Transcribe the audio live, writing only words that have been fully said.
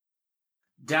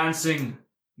dancing,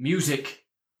 music,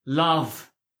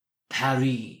 love,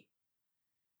 Paris,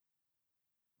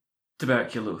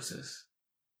 tuberculosis.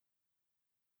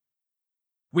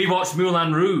 We watched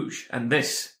Moulin Rouge, and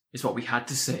this is what we had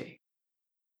to say.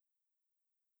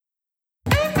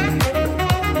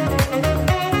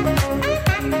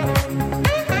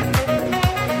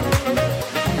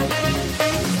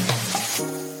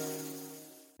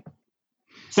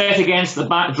 Set against the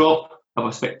backdrop of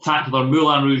a spectacular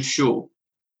Moulin Rouge show,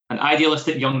 an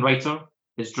idealistic young writer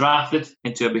is drafted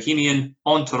into a bohemian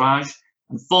entourage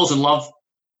and falls in love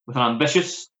with an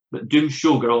ambitious but doomed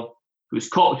showgirl who is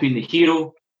caught between the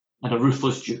hero and a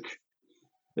ruthless duke.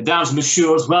 Mesdames and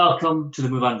messieurs, welcome to the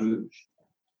Moulin Rouge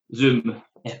Zoom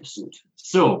episode.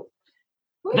 So,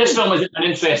 this film is an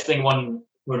interesting one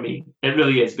for me. It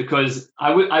really is, because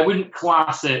I wouldn't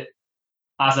class it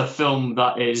as a film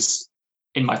that is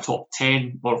in my top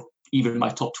 10 or even my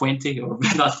top 20, or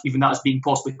that's being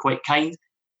possibly quite kind.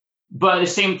 But at the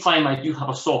same time, I do have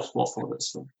a soft spot for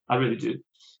this film. I really do.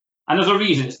 And there's a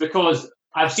reason. It's because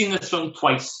I've seen this film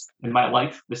twice in my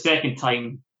life. The second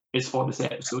time is for this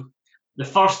episode. The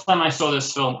first time I saw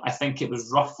this film, I think it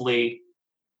was roughly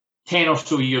 10 or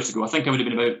so years ago. I think I would have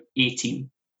been about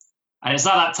 18. And it's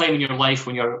at that time in your life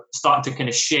when you're starting to kind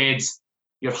of shed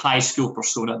your high school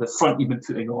persona, the front you've been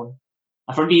putting on.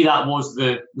 And for me, that was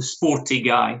the sporty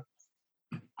guy.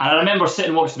 And I remember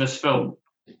sitting watching this film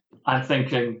and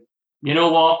thinking, you know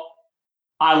what?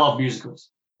 I love musicals.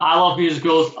 I love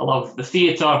musicals. I love the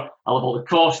theatre. I love all the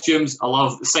costumes. I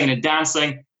love the singing and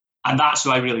dancing. And that's who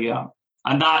I really am.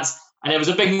 And it was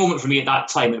a big moment for me at that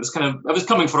time. It was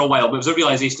coming for a while, but it was a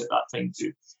realization at that time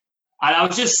too. And I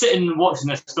was just sitting watching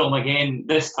this film again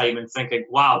this time and thinking,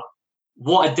 wow,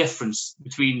 what a difference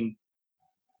between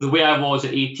the way I was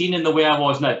at 18 and the way I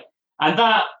was now. And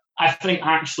that, I think,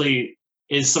 actually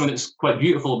is something that's quite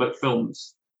beautiful about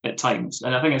films at times.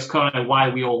 And I think it's kind of why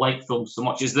we all like films so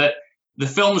much, is that the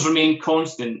films remain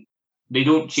constant. They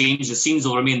don't change. The scenes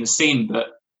will remain the same. But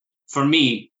for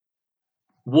me,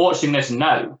 watching this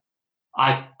now,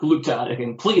 I looked at it in a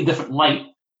completely different light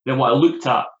than what I looked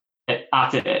at it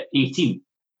at 18.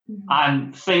 Mm-hmm.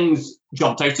 And things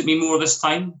jumped out at me more this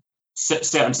time.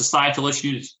 Certain societal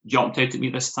issues jumped out at me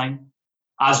this time,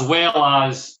 as well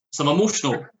as some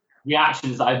emotional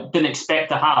reactions that I didn't expect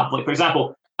to have. Like, for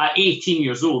example, at 18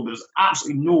 years old, there's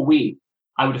absolutely no way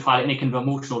I would have had any kind of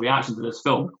emotional reaction to this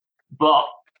film. But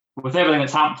with everything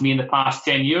that's happened to me in the past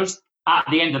 10 years, at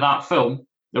the end of that film,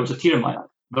 there was a tear in my eye.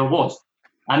 There was.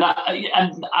 And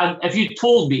if you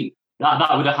told me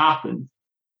that would have happened,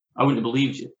 I wouldn't have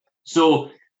believed you.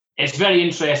 So it's very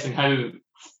interesting how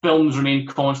films remain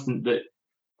constant, that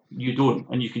you don't,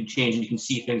 and you can change and you can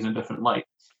see things in a different light.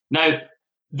 Now,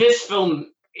 this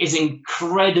film is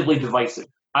incredibly divisive.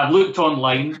 I've looked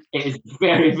online. It is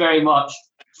very, very much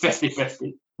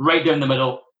 50-50, right down the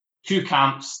middle, two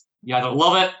camps. You either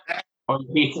love it or you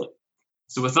hate it.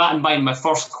 So with that in mind, my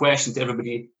first question to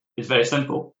everybody is very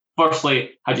simple.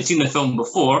 Firstly, had you seen the film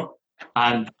before,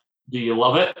 and do you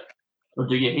love it or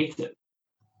do you hate it?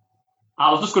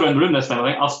 I'll just go around the room this time,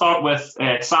 I think. I'll start with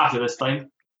Sasha this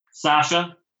time.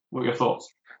 Sasha, what are your thoughts?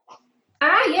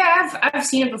 Yeah, I've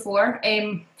seen it before.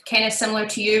 Kind of similar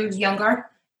to you, I was younger.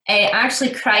 I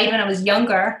actually cried when I was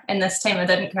younger, and this time I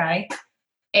didn't cry.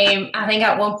 I think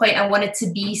at one point I wanted to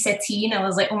be Satine. I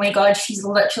was like, oh my God, she's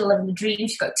literally living the dream.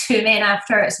 She's got two men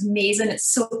after her. It's amazing.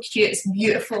 It's so cute. It's a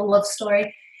beautiful love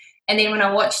story. And then when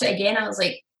I watched it again, I was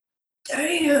like,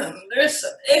 damn, there's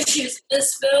some issues in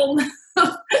this film.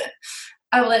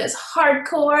 It's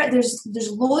hardcore. There's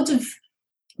loads of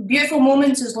beautiful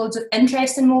moments. There's loads of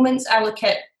interesting moments. I look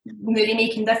at movie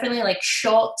making differently, like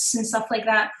shots and stuff like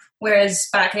that. Whereas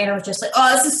back then I was just like,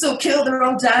 oh, this is so cool. They're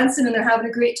all dancing and they're having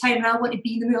a great time. And I want to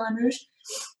be in the Moulin Rouge.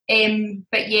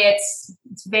 But yeah,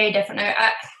 it's very different now.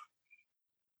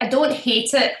 I don't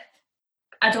hate it.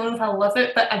 I don't know if I love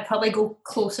it, but I'd probably go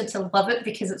closer to love it,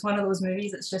 because it's one of those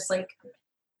movies that's just like,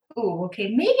 oh,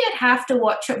 okay, maybe I'd have to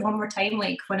watch it one more time,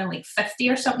 like when I'm like 50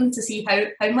 or something, to see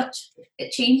how much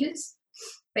it changes.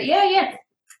 But yeah,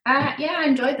 I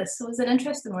enjoyed this. It was an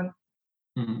interesting one.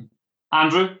 Mm-hmm.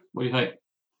 Andrew, what do you think?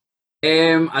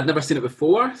 I'd never seen it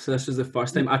before, so this was the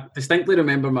first time. I distinctly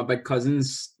remember my big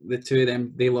cousins, the two of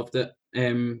them, they loved it. I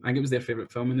think it was their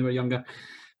favourite film when they were younger.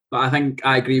 But I think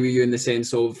I agree with you in the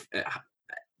sense of,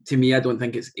 to me, I don't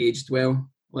think it's aged well.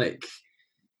 Like,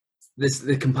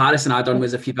 the comparison I done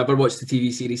was, if you've ever watched the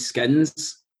TV series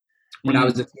Skins, when I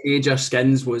was a teenager,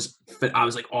 Skins I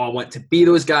was like, oh, I want to be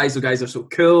those guys. Those guys are so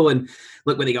cool. And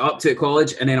look what they got up to at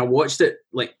college. And then I watched it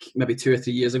like maybe 2 or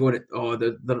 3 years ago, and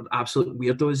they're absolute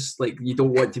weirdos. Like, you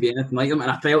don't want to be anything like them.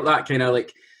 And I felt that kind of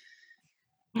like,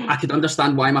 I could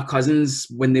understand why my cousins,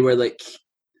 when they were like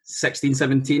 16,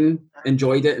 17,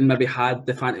 enjoyed it and maybe had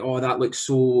the fantasy, oh, that looks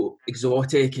so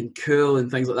exotic and cool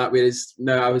and things like that. Whereas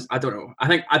no, I don't know.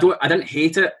 I didn't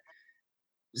hate it,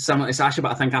 similar to Sasha,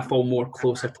 but I think I fall more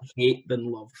closer to hate than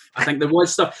love. I think there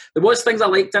was things I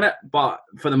liked in it, but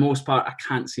for the most part, I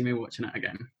can't see me watching it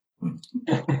again.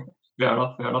 Fair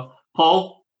enough.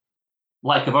 Paul,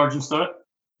 like a virgin stirrup?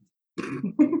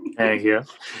 There you go.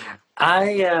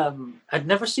 I'd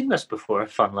never seen this before,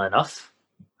 funnily enough.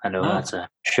 I know that's a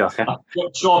shocker.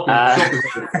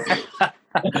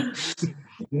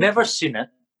 Never seen it,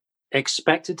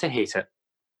 expected to hate it,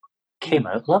 came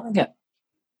out loving it.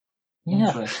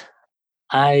 Yeah.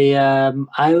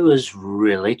 I was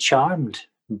really charmed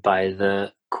by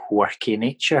the quirky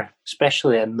nature,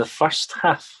 especially in the first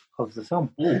half of the film.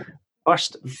 Ooh.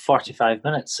 First 45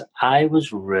 minutes, I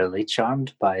was really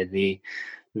charmed by the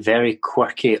very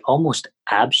quirky, almost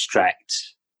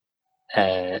abstract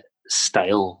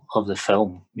style of the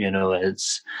film. You know,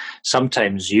 it's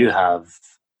sometimes you have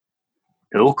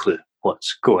no clue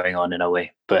what's going on in a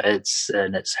way, but it's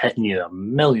hitting you a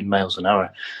million miles an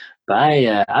hour. But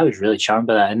I was really charmed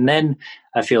by that, and then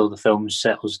I feel the film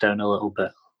settles down a little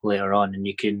bit later on, and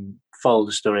you can follow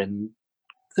the story. And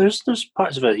there's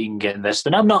parts of it you can get invested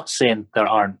in. I'm not saying there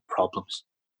aren't problems,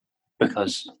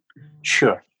 because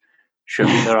sure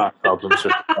there are problems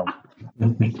with the film,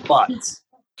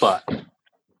 but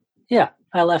yeah,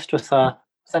 I left with a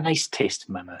nice taste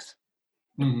in my mouth.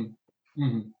 Mm-hmm.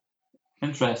 Mm-hmm.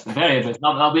 Interesting, very interesting.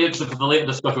 I'll be interested for the later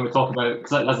discussion we talk about,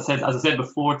 because as I said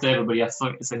before to everybody, I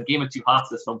thought it's a game of two halves,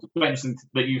 this film. So it's quite interesting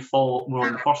that you fall more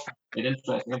on the first half.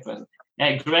 Interesting.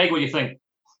 Yeah, Greg, what do you think?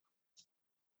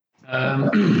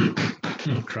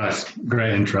 Christ,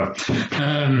 great intro.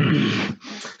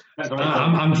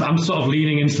 I'm sort of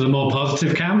leaning into the more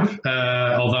positive camp,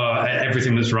 although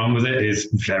everything that's wrong with it is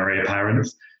very apparent.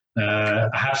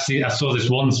 I saw this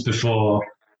once before,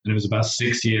 and it was about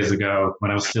 6 years ago when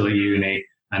I was still at uni,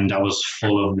 and I was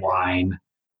full of wine,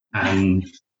 and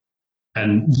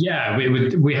yeah,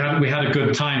 we had a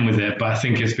good time with it. But I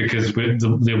think it's because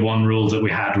the one rule that we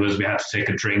had was we had to take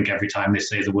a drink every time they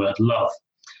say the word love.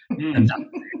 And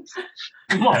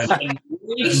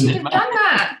You should have done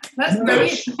that. That's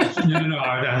great. No,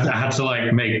 I had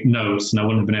to make notes, and I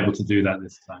wouldn't have been able to do that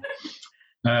this time.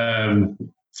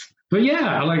 But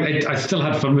yeah, I still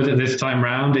had fun with it this time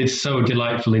round. It's so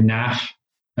delightfully naff,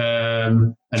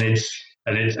 and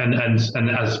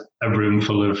as a room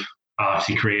full of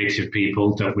arty, creative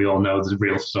people, don't we all know the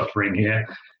real suffering here?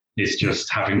 It's just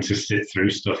having to sit through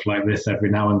stuff like this every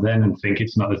now and then and think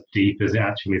it's not as deep as it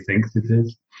actually thinks it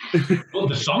is. But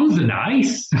the songs are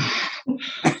nice.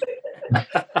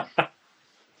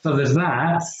 So there's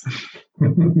that.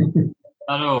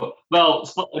 I know. Well,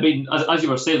 I mean, as you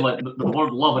were saying, like the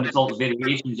word love and its all the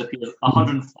variations appears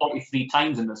 143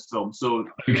 times in this film. So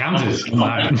who counted?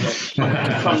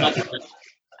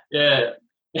 Yeah.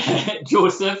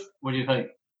 Joseph, what do you think?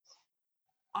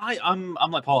 I'm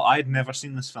like Paul. I'd never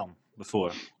seen this film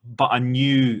before, but I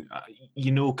knew,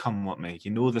 Come What May,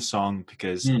 the song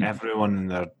because everyone and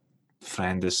their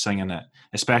friend is singing it.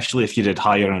 Especially if you did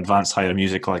advanced higher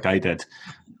music like I did.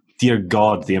 Dear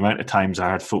God, the amount of times I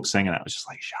heard folks singing it, I was just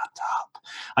like, shut up.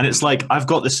 And it's like I had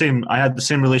the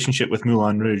same relationship with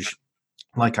Moulin Rouge,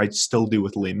 like I still do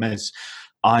with Les Mis.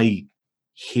 I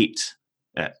hate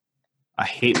it. I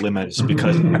hate Les Mis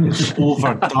because it's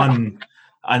overdone.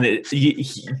 And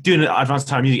doing advanced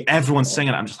higher music, everyone's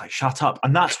singing it. I'm just like, shut up.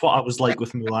 And that's what I was like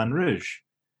with Moulin Rouge.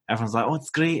 Everyone's like, oh, it's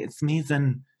great, it's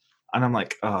amazing. And I'm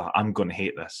like, oh, I'm going to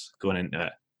hate this going into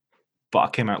it. But I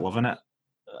came out loving it.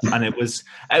 And it was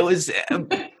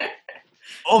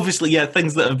obviously,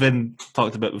 things that have been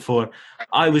talked about before.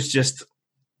 I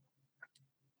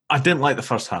didn't like the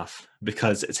first half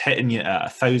because it's hitting you at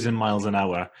 1,000 miles an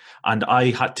hour. And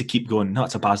I had to keep going, no,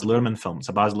 it's a Baz Luhrmann film. It's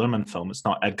a Baz Luhrmann film. It's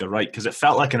not Edgar Wright, because it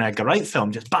felt like an Edgar Wright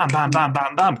film, just bam, bam, bam,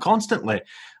 bam, bam, constantly.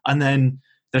 And then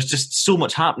there's just so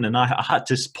much happening. I had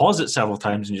to pause it several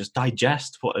times and just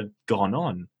digest what had gone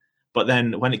on. But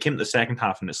then when it came to the second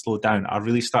half and it slowed down, I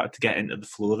really started to get into the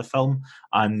flow of the film.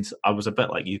 And I was a bit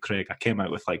like you, Craig. I came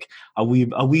out with like a wee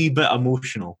bit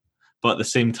emotional. But at the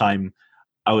same time,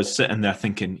 I was sitting there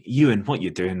thinking, Ewan, what you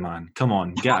doing, man? Come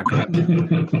on, get a grip.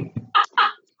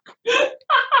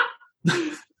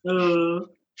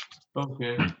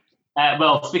 Okay.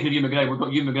 Well, speaking of Ewan McGregor, we've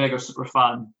got Ewan McGregor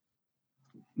superfan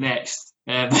next.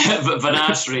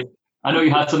 Vanashri, I know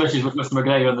you had some issues with Mr.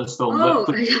 McGregor in this film,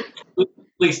 but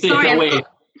please take it away.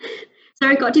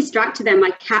 Sorry, I got distracted there.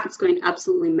 My cat's going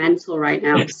absolutely mental right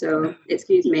now, so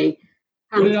excuse me.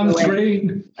 Put it on the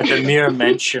screen. The mere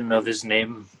mention of his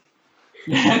name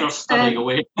They're studying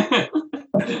away.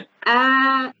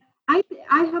 I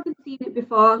haven't seen it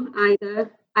before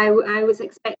either. I was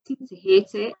expecting to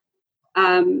hate it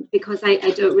because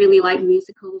I don't really like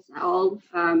musicals at all.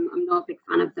 I'm not a big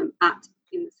fan of them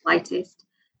in the slightest.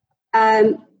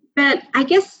 But I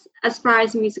guess as far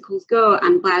as musicals go,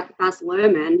 and Baz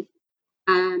Luhrmann,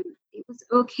 it was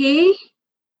okay.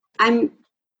 I'm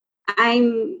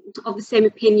of the same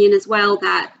opinion as well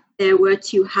that there were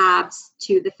two halves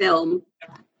to the film.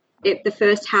 The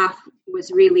first half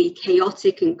was really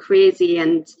chaotic and crazy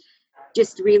and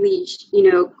just really,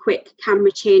 quick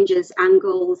camera changes,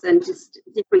 angles, and just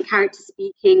different characters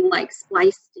speaking, like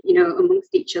spliced,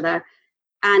 amongst each other.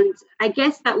 And I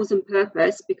guess that was on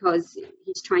purpose because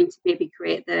he's trying to maybe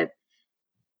create the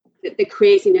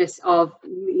craziness of,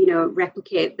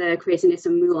 replicate the craziness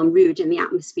of Moulin Rouge and the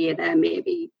atmosphere there,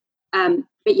 maybe.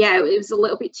 But yeah, it was a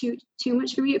little bit too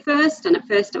much for me at first. And at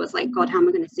first I was like, God, how am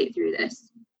I going to sit through this?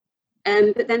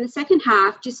 But then the second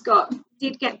half just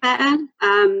did get better.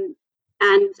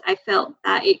 And I felt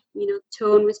that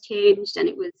tone was changed, and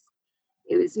it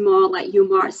was more like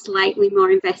you're slightly more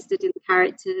invested in the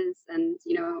characters, and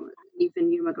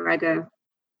even Ewan McGregor.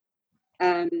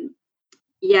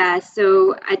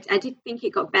 So I did think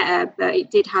it got better, but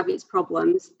it did have its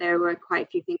problems. There were quite a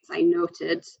few things I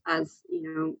noted as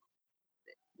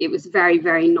it was very,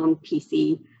 very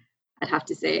non-PC. I'd have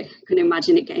to say, I couldn't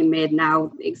imagine it getting made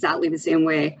now exactly the same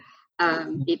way.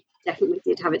 It definitely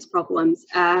did have its problems.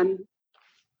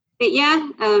 But yeah,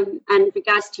 and in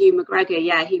regards to Ewan McGregor,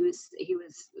 yeah, he was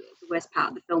the worst part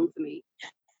of the film for me.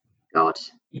 God,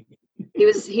 he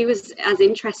was as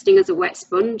interesting as a wet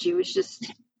sponge. He was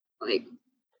just like,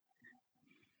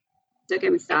 don't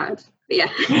get me started. But yeah,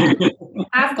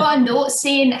 I've got a note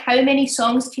saying how many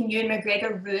songs can Ewan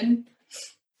McGregor ruin?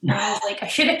 And I was like, I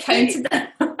should have counted them.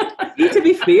 To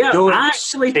be fair, Don't I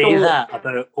actually say thought that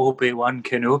about Obi-Wan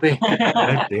Kenobi.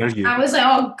 How dare you? I was like,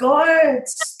 oh God,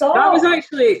 stop. I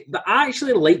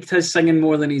actually liked his singing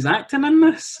more than his acting in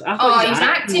this. His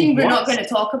acting we're not going to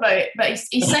talk about, but his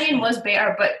singing was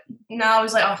better. But no, I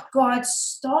was like, oh God,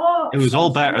 stop. It was all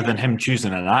better than him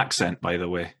choosing an accent, by the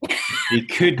way. He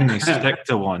couldn't stick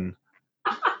to one.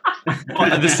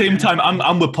 But at the same time,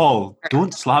 I'm with Paul.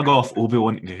 Don't slag off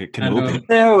Obi-Wan Kenobi.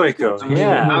 There we go.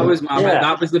 Yeah,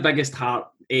 that was the biggest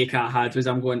heartache I had. Was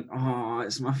I'm going, oh,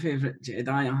 it's my favourite Jedi.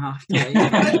 I have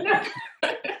to.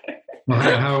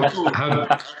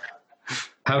 Well,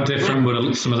 how different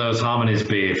would some of those harmonies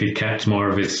be if he kept more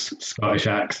of his Scottish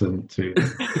accent too?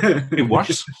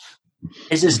 Worse.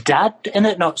 Is his dad in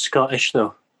it not Scottish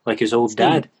though? Like his old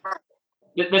dad?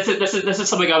 This is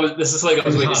something I was going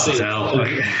to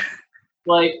say.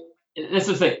 Like, this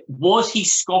is the thing. Was he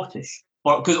Scottish?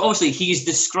 Or because obviously he's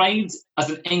described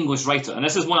as an English writer, and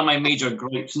this is one of my major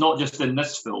gripes, not just in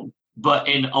this film, but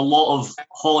in a lot of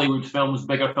Hollywood films,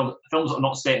 bigger films that are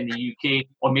not set in the UK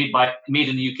or made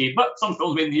in the UK, but some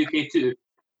films made in the UK too,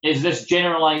 is this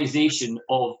generalisation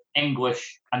of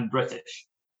English and British.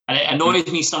 And it annoys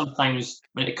me sometimes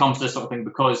when it comes to this sort of thing,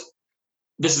 because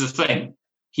this is the thing.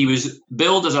 He was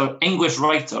billed as an English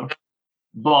writer,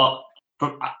 but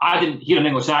I didn't hear an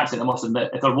English accent, I must admit.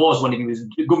 If there was one, he was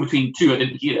going between two, I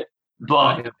didn't hear it.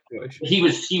 But he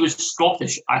was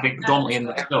Scottish, I think, predominantly in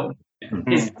the film.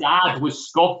 Mm-hmm. His dad was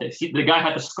Scottish. The guy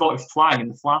had a Scottish twang in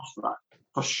the flashback,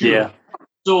 for sure. Yeah.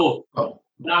 So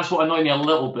that's what annoyed me a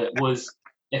little bit, was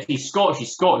if he's Scottish,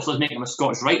 he's Scottish. Let's make him a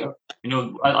Scottish writer. I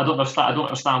don't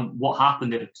understand what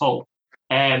happened there at all.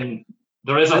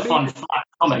 There is a fun fact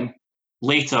coming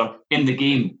later in the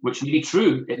game, which may be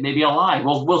true, it may be a lie.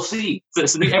 Well, we'll see. So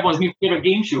it's everyone's new favorite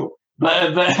game show,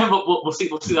 but we'll see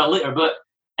that later. But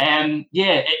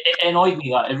it annoyed me,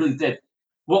 that it really did.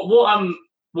 What I'm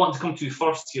wanting to come to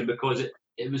first here, because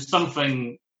it was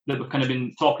something that we've kind of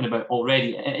been talking about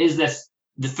already, is this: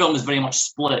 the film is very much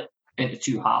split into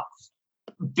two halves,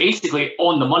 basically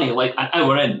on the money, like an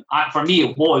hour in. For me,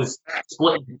 it was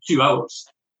split into 2 hours,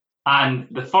 and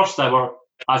the first hour,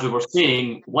 as we were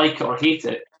saying, like it or hate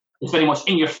it, it's very much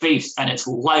in your face, and it's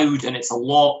loud, and it's a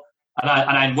lot.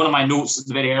 And one of my notes at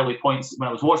the very early points when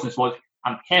I was watching this was,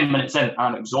 I'm 10 minutes in and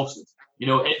I'm exhausted.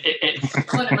 One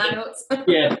of my notes.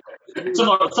 Yeah,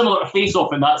 similar to Face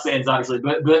Off in that sense, actually.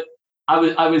 But I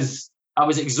was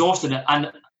exhausted,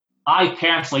 and I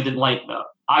personally didn't like that.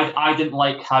 I didn't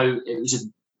like how it was just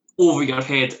over your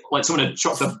head, like someone had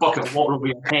chucked a bucket of water over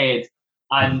your head,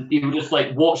 and you were just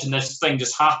like watching this thing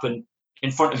just happen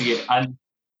in front of you. And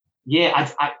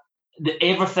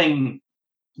everything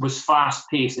was fast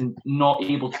paced and not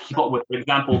able to keep up with. For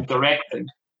example, directing,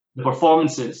 the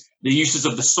performances, the uses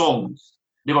of the songs,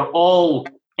 they were all,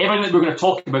 everything that we're going to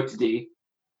talk about today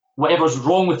whatever's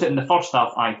wrong with it in the first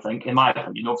half, I think, in my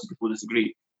opinion, obviously people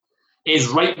disagree, is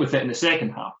right with it in the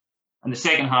second half. And the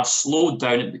second half slowed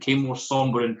down, it became more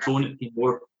somber in tone, it became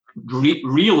more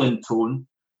real in tone,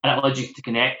 and it allowed you to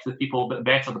connect with people a bit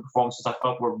better. The performances I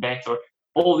thought were better,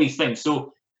 all these things.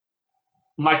 So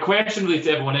my question really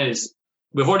to everyone is,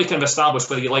 we've already kind of established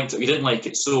whether you liked it or you didn't like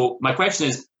it. So my question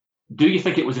is, do you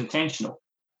think it was intentional?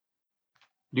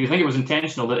 Do you think it was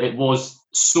intentional that it was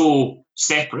so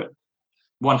separate,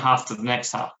 one half to the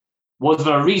next half? Was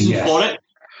there a reason for it?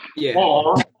 Yeah.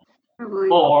 Or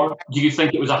do you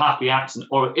think it was a happy accident?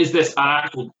 Or is this a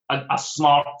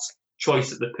smart choice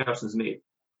that the person's made?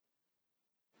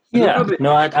 Yeah,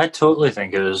 no, I totally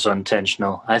think it was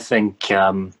intentional. I think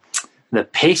the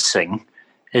pacing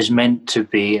is meant to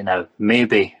be, now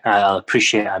maybe, I'll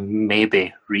appreciate I'm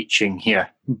maybe reaching here,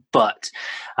 but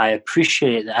I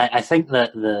appreciate, I think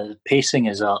that the pacing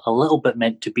is a little bit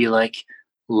meant to be like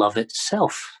love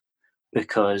itself,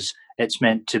 because it's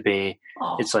meant to be,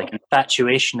 it's like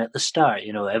infatuation at the start,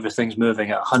 everything's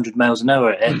moving at 100 miles an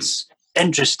hour. It's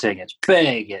interesting, it's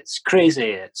big, it's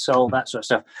crazy, it's all that sort of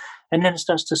stuff. And then it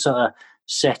starts to sort of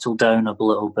settle down a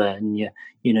little bit, and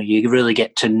you really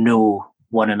get to know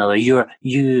one another.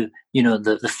 The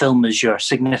film is your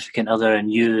significant other,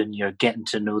 and you're getting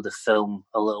to know the film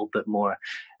a little bit more.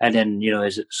 And then,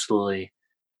 as it slowly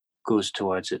goes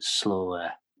towards its slow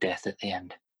death at the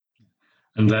end.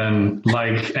 And then,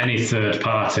 like any third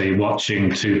party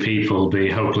watching two people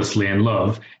be hopelessly in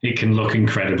love, it can look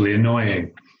incredibly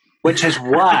annoying. Which is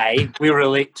why we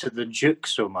relate to the Duke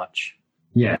so much.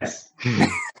 Yes.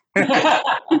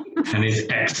 And his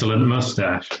excellent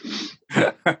mustache.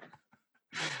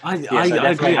 I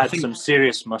definitely had some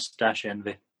serious mustache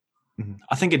envy.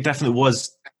 I think it definitely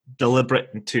was deliberate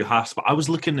in two halves, but I was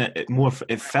looking at it more.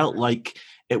 It felt like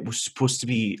it was supposed to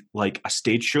be like a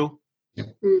stage show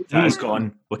that has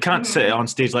gone, we can't sit it on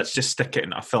stage, let's just stick it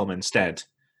in a film instead.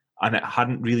 And it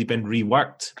hadn't really been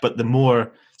reworked. But the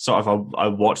more sort of I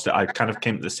watched it, I kind of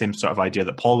came to the same sort of idea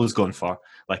that Paul was going for.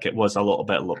 Like, it was a little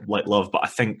bit like Love, but I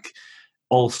think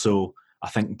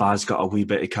Baz got a wee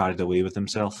bit carried away with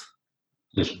himself.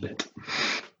 A little bit.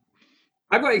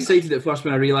 I got excited at first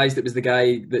when I realised it was the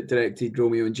guy that directed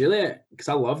Romeo and Juliet, because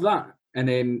I love that. And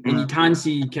then and you can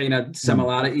see kind of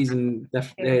similarities and the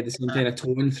same kind of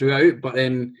tone throughout. But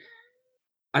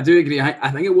I do agree.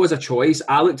 I think it was a choice.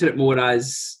 I looked at it more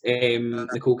as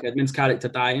Nicole Kidman's character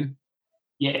dying.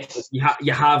 Yes.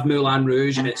 You have Moulin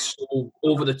Rouge, and it's so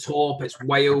over the top, it's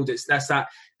wild, it's this, that.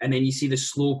 And then you see the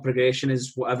slow progression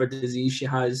as whatever disease she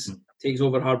has takes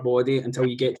over her body until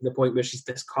you get to the point where she's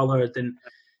discoloured and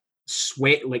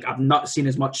sweat. Like, I've not seen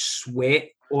as much sweat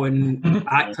on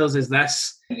actors as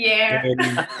this.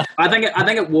 Yeah. I think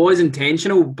it was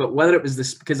intentional, but whether it was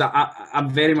this, because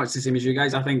I'm very much the same as you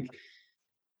guys. I think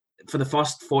for the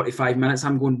first 45 minutes,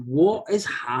 I'm going, what is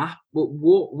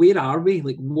where are we?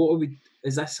 Like, what are we?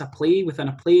 Is this a play within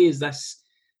a play? Is this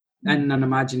in an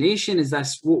imagination? Is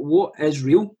this what is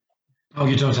real? Oh,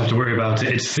 you don't have to worry about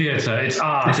it. It's theatre. It's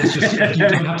art. It's just you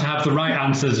don't have to have the right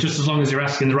answers, just as long as you're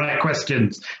asking the right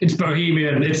questions. It's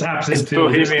bohemian. It's absinthe. It's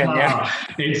bohemian. I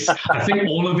think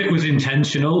all of it was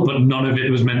intentional, but none of it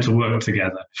was meant to work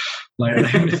together. Like,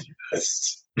 it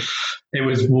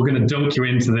was. We're going to dunk you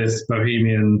into this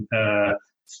bohemian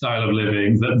style of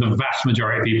living that the vast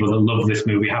majority of people that love this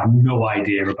movie have no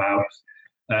idea about.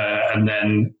 And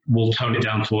then we'll tone it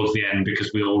down towards the end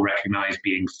because we all recognise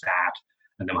being sad.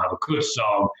 And then we'll have a good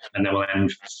song, and then we'll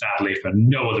end sadly for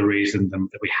no other reason than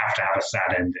that we have to have a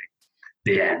sad ending.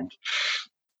 The end.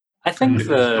 I think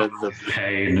the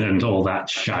pain and all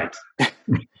that shite.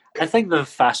 I think the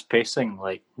fast pacing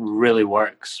really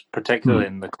works, particularly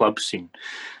in the club scene,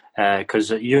 because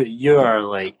you are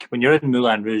like, when you're in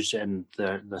Moulin Rouge and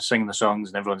they're singing the songs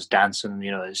and everyone's dancing,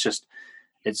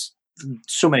 it's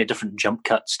so many different jump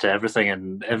cuts to everything,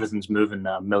 and everything's moving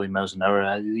at 1,000,000 miles an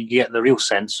hour. You get the real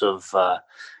sense of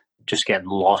just getting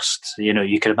lost.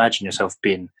 You can imagine yourself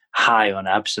being high on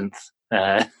absinthe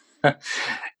with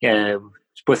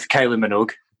Kylie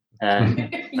Minogue.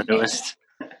 I noticed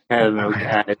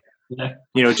Kylie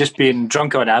Minogue, just being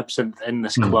drunk on absinthe in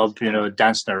this club,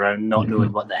 dancing around, not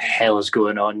knowing what the hell is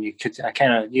going on.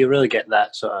 You really get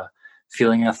that sort of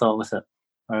feeling, I thought, with it.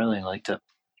 I really liked it.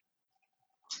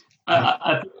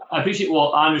 I appreciate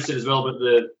what Andrew said as well about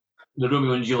the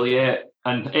Romeo and Juliet,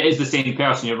 and it is the same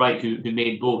person, you're right, who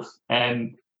made both.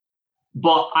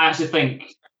 But I actually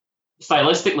think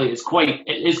stylistically it's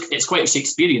quite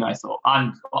Shakespearean, I thought.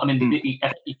 And I mean,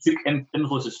 he took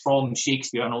influences from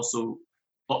Shakespeare and also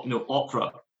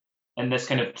opera in this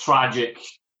kind of tragic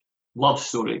love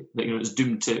story that is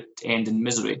doomed to end in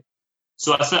misery.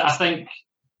 So I think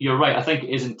you're right. I think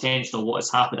it is intentional what has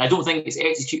happened. I don't think it's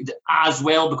executed as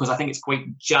well because I think it's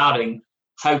quite jarring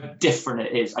how different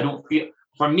it is. I don't feel,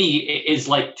 for me, it is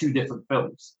like two different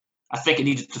films. I think it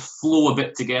needed to flow a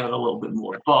bit together a little bit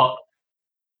more. But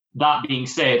that being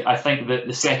said, I think that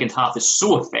the second half is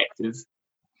so effective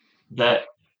that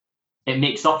it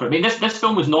makes up for it. I mean, this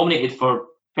film was nominated for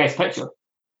Best Picture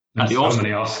at the so Oscars. many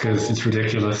Oscars, it's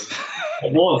ridiculous.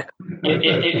 It was.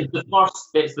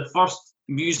 It's the first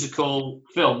musical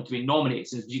film to be nominated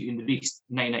since Beauty and the Beast,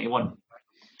 1991.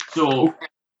 So,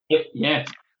 yeah.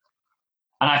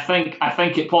 And I think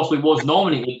it possibly was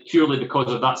nominated purely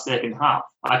because of that second half.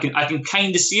 I can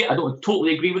kind of see it. I don't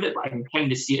totally agree with it, but I can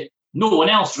kind of see it. No one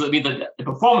else really. The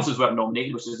performances weren't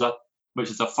nominated, which is a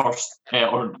first,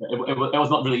 or it was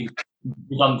not really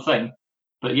the done thing.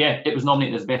 But yeah, it was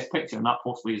nominated as Best Picture, and that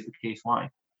possibly is the case why.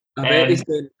 I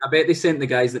bet they sent the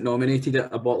guys that nominated it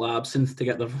a bottle of absinthe to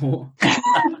get their vote.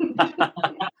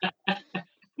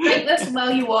 Drink this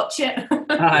while you watch it.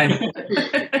 Aye.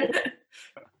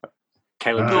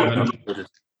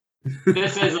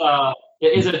 This is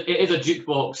it is a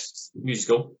jukebox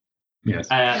musical. Yes.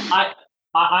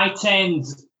 I tend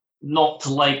not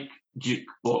to like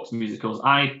jukebox musicals.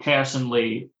 I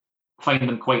personally find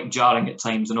them quite jarring at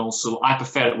times, and also I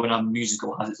prefer it when a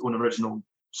musical has its own original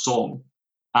song,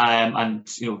 and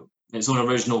its own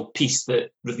original piece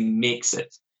that really makes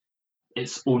it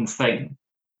its own thing.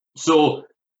 So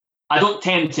I don't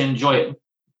tend to enjoy it.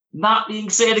 That being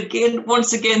said,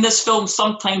 once again, this film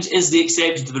sometimes is the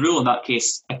exception to the rule in that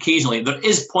case. Occasionally, there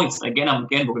is points, again, we're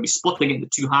going to be splitting it into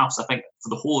two halves, I think, for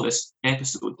the whole of this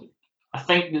episode. I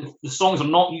think the songs are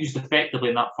not used effectively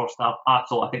in that first half at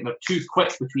all. I think they're too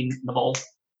quick between them all,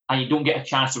 and you don't get a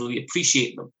chance to really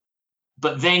appreciate them.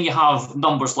 But then you have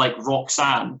numbers like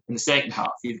Roxanne in the second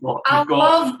half.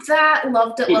 Loved that.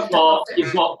 Loved it.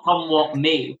 You've got Come What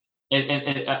May.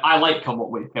 I like Come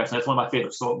What May personally. It's one of my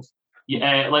favourite songs.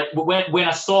 Yeah, like when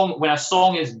a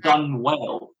song is done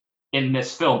well in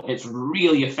this film, it's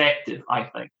really effective, I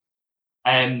think.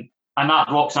 And that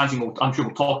Roxanne scene, I'm sure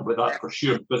we'll talk about that for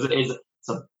sure, because it's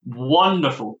a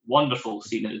wonderful, wonderful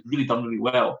scene. It's really done really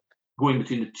well, going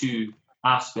between the two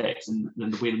aspects and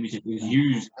the way the music is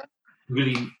used,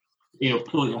 really,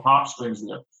 pulling your heartstrings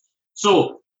there.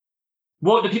 So,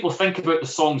 what do people think about the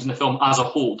songs in the film as a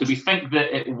whole? Do we think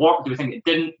that it worked? Do we think it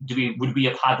didn't? Would we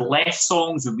have had less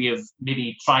songs? Would we have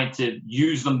maybe tried to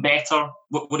use them better?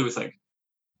 What do we think?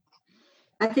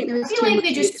 I think there was. I feel like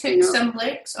they just took some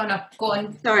breaks. Oh no, go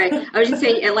on. Sorry, I was just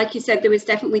saying, like you said, there was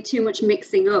definitely too much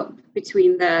mixing up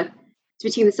between the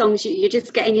songs. You're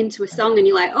just getting into a song and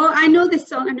you're like, oh, I know this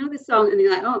song, and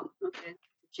you're like, oh, okay,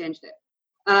 changed it.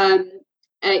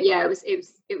 Yeah, it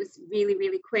was really,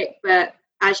 really quick, but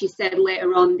as you said,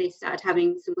 later on they started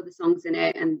having some other songs in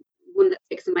it, and one that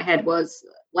sticks in my head was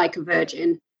Like a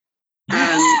Virgin.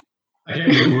 I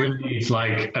think it would need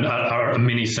like a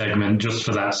mini segment just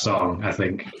for that song, I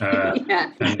think, yeah.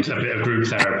 And a bit of group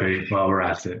therapy while we're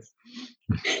at it.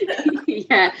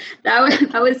 Yeah,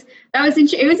 it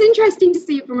was interesting to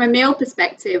see it from a male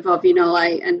perspective of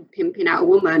and pimping out a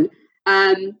woman,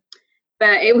 but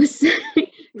it was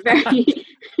very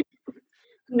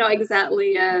not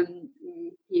exactly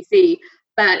PC,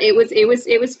 but it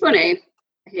was funny.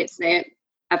 I hate to say it.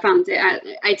 I found it.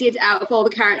 I did, out of all the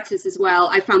characters as well,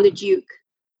 I found the Duke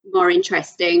more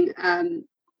interesting.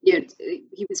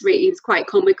 He was quite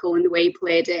comical in the way he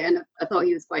played it, and I thought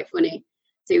he was quite funny.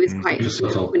 So he was quite a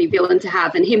funny villain to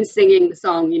have, and him singing the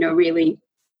song, really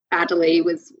badly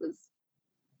was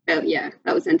that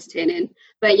was entertaining.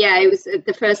 But yeah, it was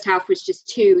the first half was just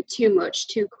too much,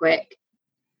 too quick.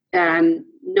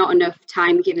 Not enough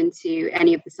time given to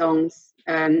any of the songs.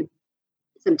 So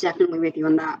I'm definitely with you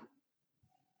on that.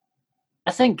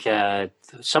 I think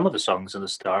some of the songs in the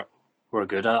start were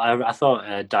good. I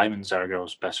thought Diamonds Are a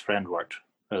Girl's Best Friend worked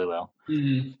really well.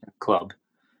 In Club.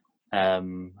 I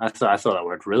thought that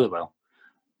worked really well.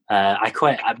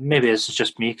 Maybe it's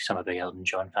just me because I'm a big Elton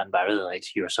John fan, but I really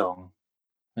liked Your Song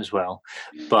as well.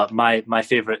 But my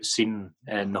favourite scene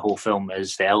in the whole film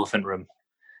is the elephant room.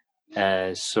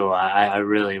 So I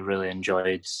really, really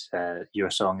enjoyed Your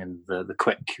Song, and the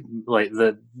quick, like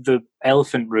the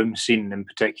elephant room scene in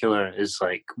particular is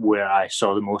like where I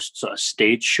saw the most sort of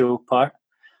stage show part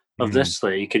of this.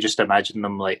 Like you could just imagine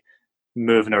them like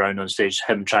moving around on stage,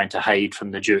 him trying to hide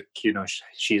from the Duke.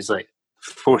 She's like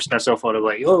forcing herself on him,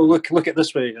 like, oh look at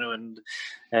this way,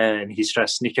 and he's trying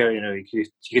to sneak out. You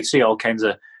could see all kinds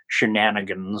of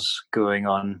shenanigans going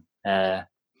on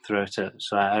throughout it,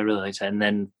 so I really liked it. And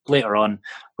then later on,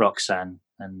 Roxanne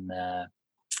and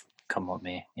Come What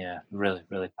May, yeah, really,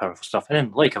 really powerful stuff. And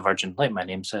then Like a Virgin, like my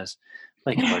name says,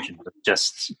 Like a Virgin was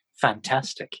just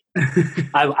fantastic.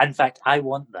 In fact, I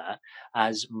want that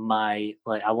as my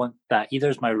I want that either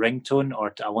as my ringtone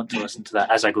or I want to listen to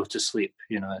that as I go to sleep.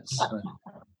 It's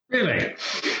Really?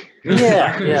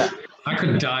 yeah. I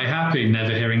could die happy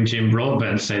never hearing Jim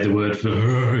Broadbent say the word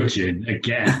virgin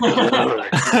again.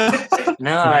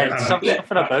 No, something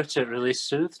about it really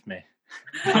soothed me.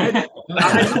 I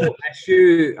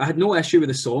had no issue with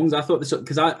the songs. I thought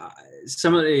because I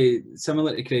similar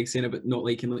to Craig saying about not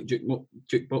liking like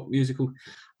jukebox musical.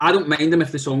 I don't mind them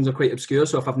if the songs are quite obscure.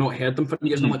 So if I've not heard them for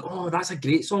years, I'm like, oh, that's a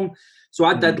great song. So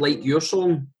I did like your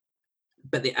song,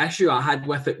 but the issue I had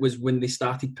with it was when they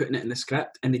started putting it in the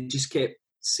script and they just kept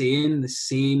saying the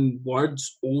same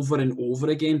words over and over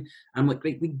again. I'm like,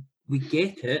 right, we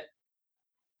get it.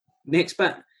 Next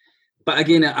bit. But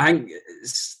again, I think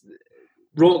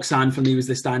Roxanne for me was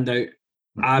the standout.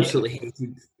 I absolutely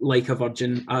hated Like a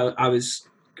Virgin. I was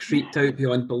creeped out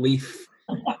beyond belief.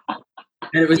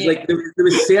 And it was like there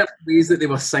was certain ways that they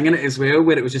were singing it as well,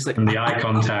 where it was just like, and the eye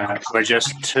contact. We're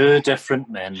just two different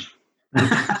men. Good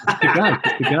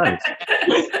guys.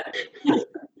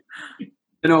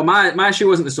 My issue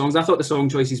wasn't the songs. I thought the song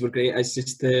choices were great. It's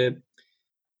just it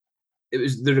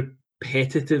was the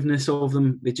repetitiveness of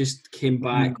them. They just came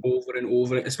back over and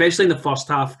over, especially in the first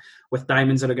half with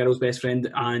Diamonds Are a Girl's Best Friend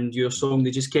and Your Song.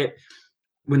 They just kept,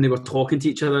 when they were talking to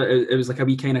each other, it was like a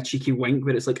wee kind of cheeky wink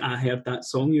where it's like, I heard that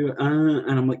song, and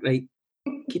I'm like, right,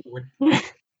 keep going.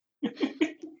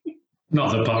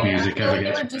 Not that pop music ever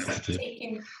gets repetitive. Just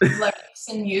taking lyrics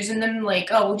and using them like,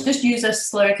 oh, we'll just use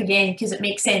this lyric again because it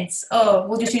makes sense. Oh,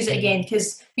 we'll just use it again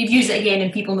because we've used it again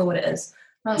and people know what it is.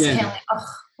 And I was kind of like, oh,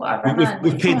 whatever, man.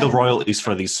 We've paid the royalties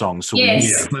for these songs, so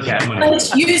let's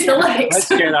use the lyrics. Let's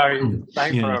get our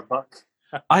bang for our buck.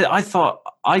 I thought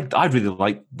I really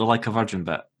liked the Like a Virgin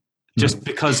bit, just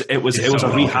because it was a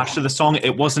rehash of the song.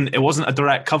 It wasn't a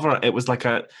direct cover. It was like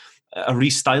a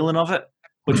restyling of it,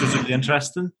 which was really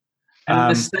interesting.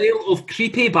 And the style of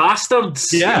creepy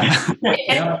bastards. Yeah.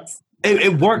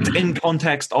 It worked in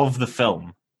context of the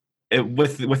film.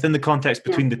 Within the context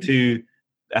between the two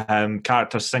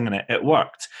characters singing it, it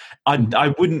worked.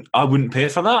 I wouldn't pay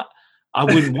for that. I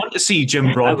wouldn't want to see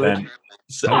Jim Broadbent.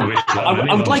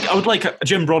 I would like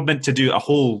Jim Broadbent to do a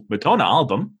whole Madonna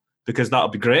album, because that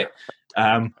would be great.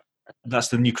 That's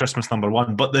the new Christmas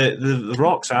 #1. But the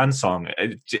Roxanne song,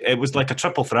 it was like a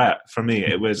triple threat for me.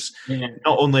 It was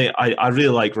not only I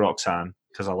really like Roxanne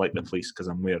because I like the Police because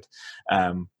I'm weird,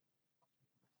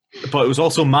 but it was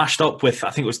also mashed up with, I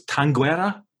think it was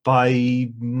Tanguera by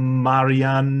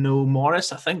Mariano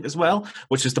Morris, I think, as well,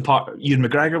 which is the part Ewan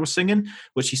McGregor was singing,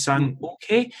 which he sang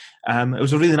okay. It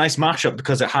was a really nice mashup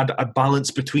because it had a balance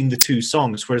between the two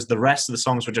songs, whereas the rest of the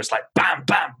songs were just like bam,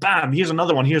 bam, bam, here's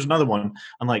another one.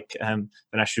 And like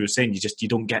Vanessa was saying, you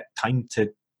don't get time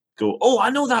to go, oh,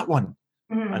 I know that one.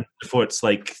 And before it's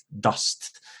like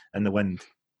dust in the wind.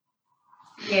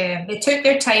 Yeah, they took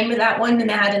their time with that one and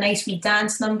they had a nice wee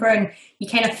dance number and you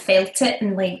kind of felt it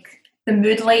and like the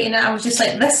mood light in it. I was just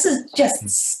like, this is just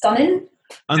stunning.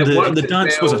 And the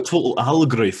dance was a total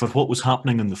allegory for what was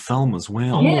happening in the film as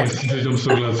well. Yes. I'm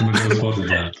so glad someone else spotted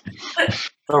that.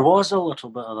 There was a little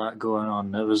bit of that going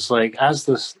on. It was like, as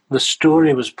the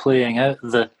story was playing out,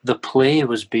 the play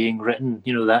was being written,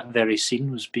 that very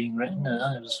scene was being written.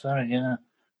 It was very,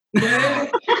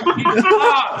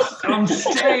 It's on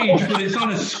stage, but it's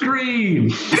on a screen.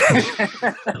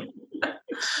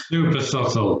 Super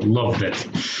subtle. Loved it.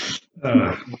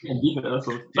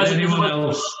 Does anyone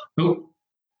else? Oh.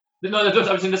 No, I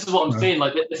was saying, this is what I'm saying.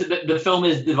 Like, the film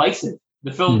is divisive.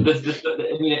 The film,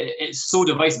 it's so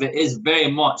divisive. It is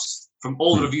very much, from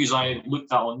all the reviews I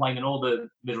looked at online and all the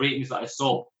ratings that I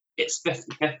saw, it's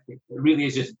 50-50. It really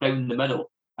is just down the middle.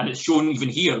 And it's shown even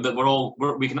here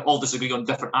that we can all disagree on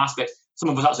different aspects. Some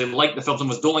of us actually like the film, some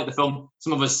of us don't like the film,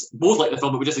 some of us both like the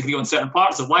film, but we disagree on certain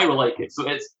parts of why we like it. So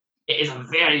it is a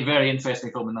very, very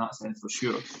interesting film in that sense, for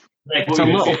sure. It's a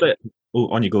little bit. Oh,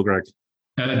 on you go, Greg.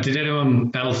 Did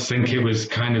anyone else think it was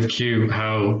kind of cute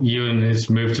how Ewan has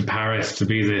moved to Paris to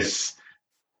be this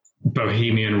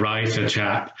bohemian writer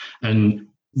chap, and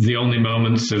the only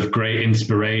moments of great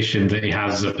inspiration that he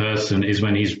has as a person is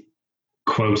when he's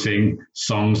quoting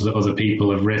songs that other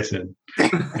people have written,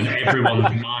 and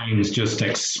everyone's minds just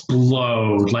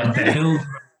explode like the hills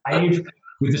wave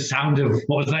with the sound of,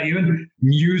 what was that, Ewan?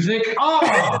 Music?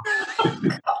 Oh,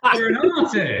 you're an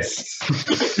artist.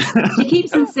 She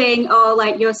keeps on saying, "Oh,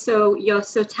 like you're so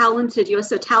talented, you're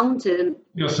so talented,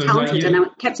 and I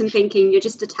kept on thinking, you're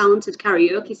just a talented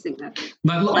karaoke singer.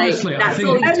 Honestly, that's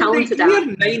all you're talented at.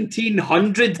 You're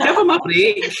 1900. Give him a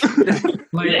break.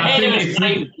 You're ahead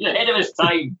of his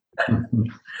time.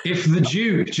 If the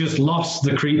Duke just lost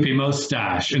the creepy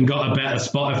mustache and got a better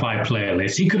Spotify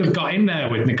playlist, he could have got in there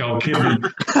with Nicole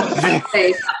Kidman.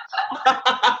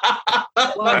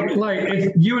 like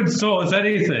if you had taught us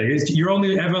anything, you're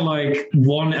only ever like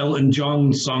one Elton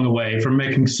John song away from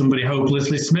making somebody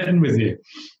hopelessly smitten with you.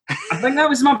 I think that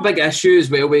was my big issue as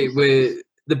well with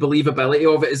the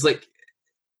believability of it. Is like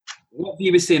what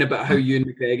he was saying about how Ewan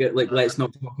McGregor, like, let's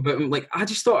not talk about him. Like, I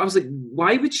just thought, I was like,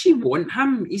 why would she want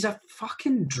him? He's a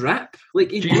fucking drip.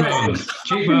 Like, cheekbones.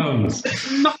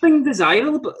 Nothing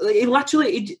desirable. But like, he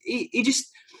literally, he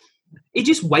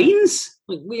just whines.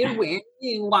 Like,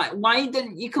 why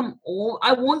didn't you come? Oh,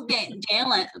 I won't get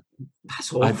jealous.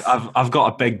 That's awful. I've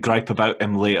got a big gripe about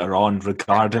him later on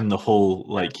regarding the whole,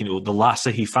 like, you know, the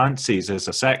lassie he fancies is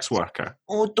a sex worker.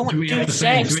 Oh, don't do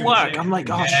sex work. I'm like,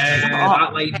 oh, shut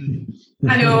up.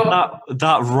 I know.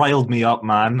 That riled me up,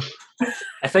 man.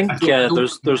 I think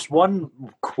there's one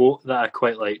quote that I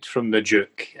quite liked from the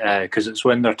Duke, because it's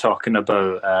when they're talking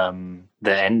about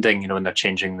the ending, you know, when they're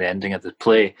changing the ending of the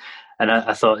play. And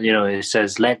I thought, you know, he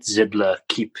says, let Zibbler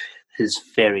keep his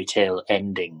fairy tale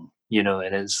ending, you know,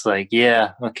 and it's like,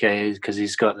 yeah, okay, because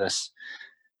he's got this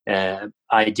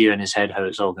idea in his head how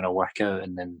it's all going to work out,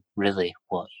 and then really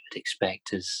what you would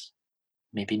expect is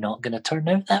maybe not going to turn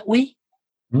out that way.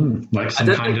 Like some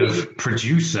kind of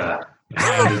producer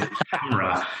behind the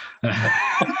camera.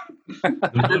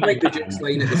 I did like the Duke's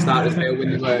line at the start as well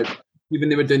when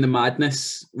they were doing the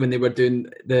madness, when they were doing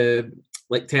the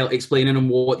explaining him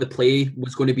what the play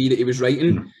was going to be that he was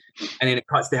writing, and then it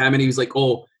cuts to him and he was like,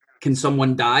 oh, can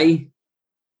someone die?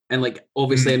 And like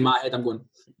obviously in my head I'm going,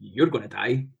 you're going to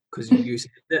die because you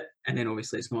said it, and then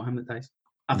obviously it's not him that dies.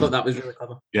 I thought that was really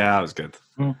clever. Yeah, that was good.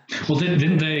 Well, wasn't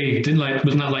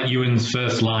that like Ewan's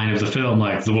first line of the film,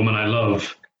 like, the woman I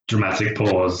love, dramatic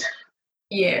pause.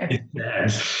 Yeah.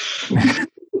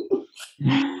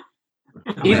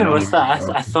 Even with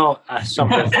that, I thought I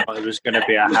somehow thought it was going to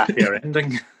be a happier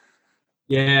ending.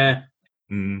 Yeah.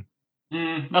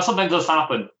 Now something does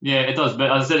happen. Yeah, it does.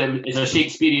 But as I said, it's a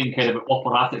Shakespearean kind of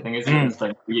operatic thing, isn't it? This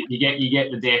thing. You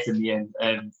get the death in the end,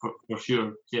 for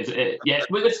sure. Yes,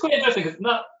 but it's quite interesting because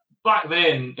back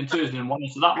then in 2001,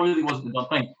 so that really wasn't the done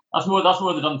thing. That's more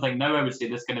the done thing now. I would say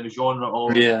this kind of a genre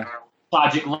of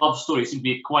tragic love stories seems to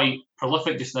be quite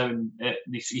prolific just now, and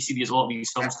you see a lot of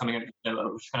these films coming out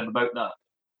now, which is kind of about that.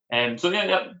 So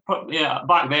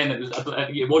back then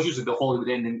it was usually the Hollywood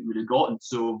ending we would have gotten,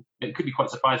 so it could be quite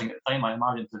surprising at the time, I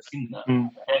imagine, to have seen that.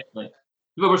 Definitely.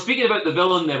 But we're speaking about the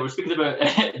villain there. We're speaking about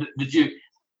the Duke.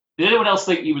 Did anyone else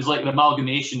think he was like an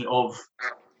amalgamation of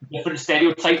different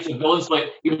stereotypes of villains?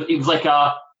 Like he was like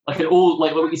an old,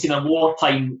 like what you see in a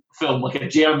wartime film, like a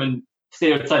German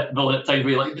stereotype villain at times,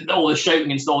 where like all the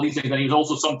shouting and all these things. And he was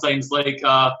also sometimes like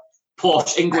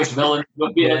posh English villain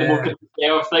would be the more kind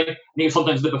thing, and he was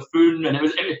sometimes the buffoon, and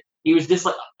he was just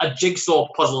like a jigsaw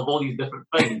puzzle of all these different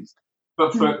things.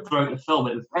 But throughout the film,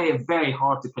 it was very, very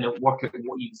hard to kind of work out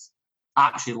what he's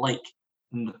actually like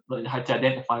and how to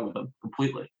identify with him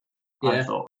completely. I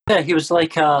thought. Yeah, he was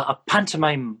like a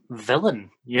pantomime villain,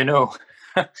 you know.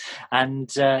 And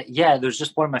there's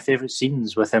just one of my favorite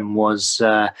scenes with him was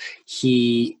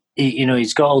he you know,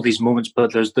 he's got all these moments,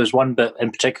 but there's one bit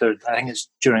in particular, I think it's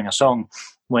during a song,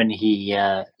 when he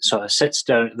sort of sits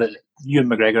down, that Ewan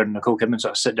McGregor and Nicole Kidman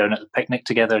sort of sit down at the picnic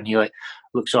together, and he like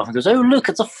looks off and goes, oh look,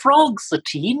 it's a frogs, the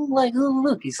team, like, oh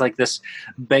look. He's like this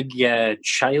big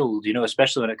child, you know,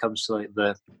 especially when it comes to like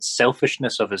the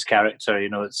selfishness of his character, you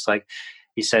know. It's like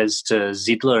he says to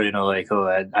Ziedler, you know, like,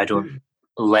 oh, I don't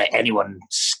let anyone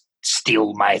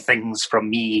steal my things from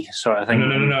me, sort of thing.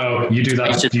 No. You do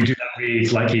that. You do that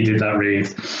read like he did that read.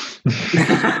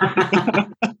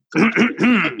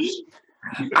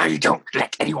 I don't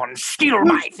let anyone steal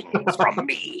my things from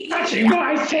me.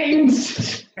 My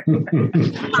things.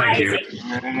 Thank you.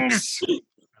 As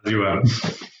you were.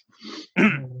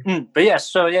 But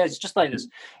it's just like this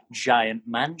giant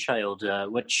man-child,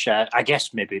 which I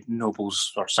guess maybe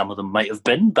nobles or some of them might have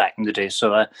been back in the day.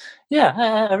 So I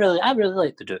really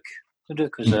like the Duke. The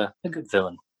Duke was a good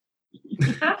villain.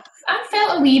 I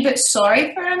felt a wee bit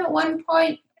sorry for him at one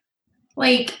point.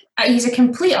 Like, he's a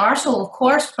complete arsehole, of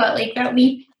course, but like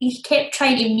he kept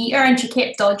trying to meet her and she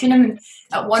kept dodging him. And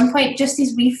at one point, just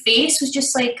his wee face was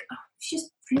just like, oh, she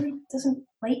just really doesn't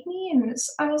like me. And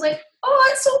I was like, oh,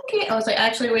 it's okay. I was like,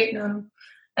 actually, wait, no,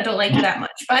 I don't like you that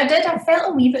much. But I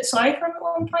felt a wee bit sorry for him at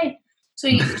one point. So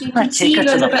you can see he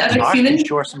was a bit of a human.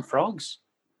 Show her some frogs.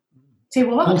 Say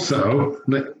what? Also,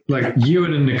 like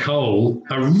Ewan and Nicole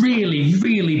are really,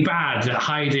 really bad at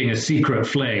hiding a secret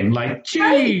fling. Like,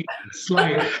 geez,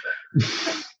 like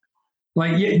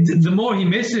like, yeah, the more he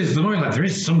misses, the more like there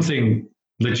is something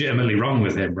legitimately wrong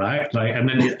with him, right? Like, and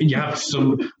then you have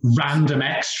some random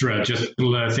extra just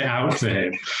blurt it out to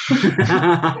him.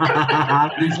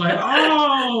 He's like,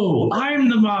 "Oh, I'm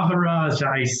the Maharaj.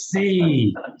 I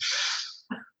see."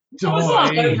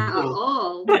 Not Joy. at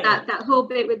all. That whole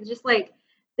bit with just like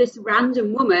this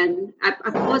random woman. I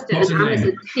paused it What's on her Amazon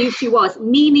name? to see who she was.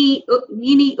 Nini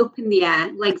up in the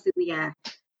air, legs in the air.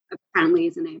 Apparently,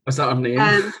 is her name. What's that her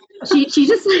name? She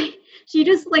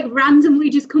just like randomly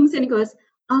just comes in and goes,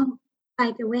 "Oh,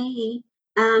 by the way,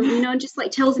 and just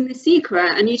like tells him the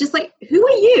secret." And you're just like, "Who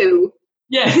are you?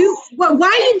 Yeah. Why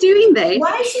are you doing this?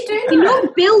 Why is she doing You that?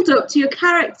 no build up to your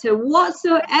character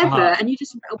whatsoever, and you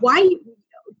just why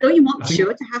don't you want the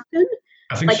show to happen?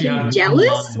 I think Like, she are you had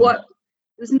jealous? What?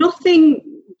 There's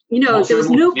nothing. There was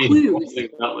no clues.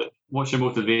 Exactly. What's your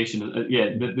motivation? Yeah,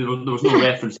 there was no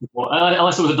reference to what,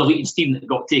 unless it was a deleted scene that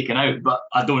got taken out. But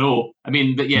I don't know. I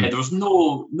mean, but yeah, there was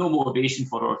no motivation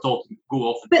for her at all to go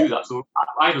off and do that. So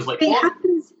I was like, it what?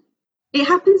 happens. It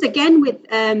happens again with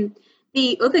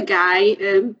the other guy,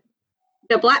 the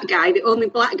black guy, the only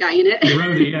black guy in it.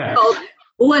 Roadie, yeah. Called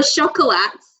Le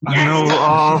Chocolat. I know.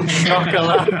 Oh,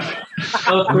 chocolate.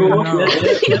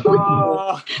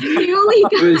 The only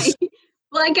guy,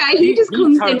 black guy, he just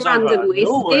comes in turns up out of randomly,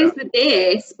 nowhere. saves the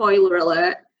day, spoiler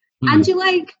alert, and you're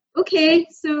like, okay,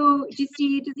 so does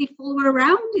he follow her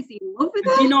around? Is he in love with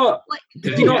her? Did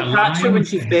you not catch her when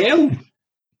she fell?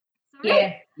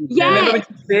 Yeah. Remember when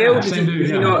she fell? Same dude, Did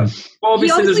you yeah. not?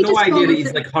 Obviously, there's obviously no just idea that follows he's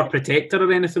it. like her protector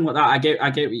or anything like that. I get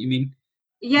what you mean.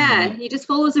 Yeah, he just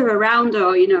follows her around,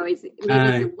 or is maybe he's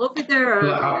in love with her,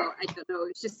 or I don't know.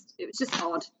 It was just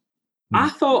odd. I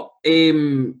thought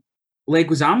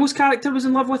Leguizamo's character was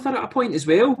in love with her at a point as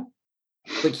well.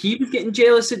 Like, he was getting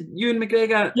jealous of Ewan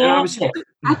McGregor. Yeah.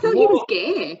 I thought he was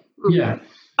gay. Yeah.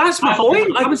 That's my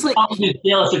point. I was like, I was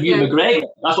jealous of Ewan McGregor.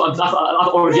 That's what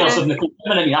or jealous of Nicole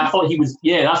Kidman. I mean, I thought he was.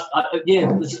 Yeah, it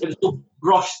was so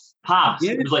brushed past.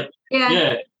 Yeah. It was like,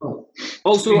 Yeah.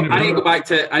 Also, I need to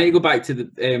go back to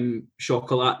the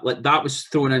chocolate. Like, that was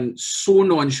thrown in so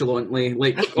nonchalantly.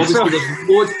 Like, obviously,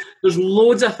 there's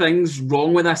loads of things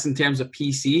wrong with this in terms of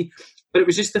PC, but it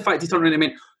was just the fact he turned around and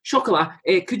went, "Chocolate,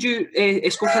 could you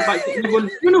escort her back?" And you're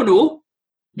going, no,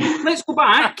 let's go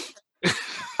back.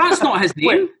 That's not his name.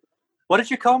 Wait, what did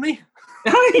you call me?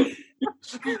 I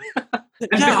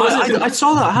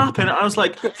saw that happen. I was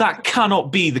like, that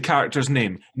cannot be the character's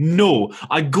name. No,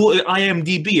 I go to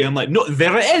IMDb. I'm like, no,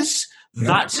 there it is.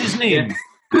 That's his name.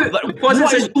 Like,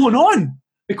 what is going on?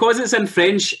 Because it's in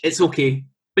French, it's okay.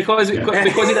 Because he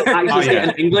didn't actually say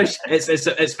it in English,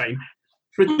 it's fine.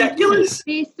 Ridiculous.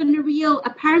 Based on a real,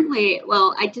 apparently,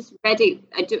 well, I just read it.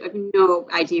 I have no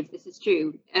idea if this is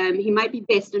true. He might be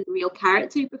based on a real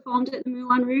character who performed at the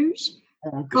Moulin Rouge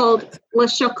called Le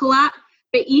Chocolat.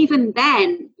 But even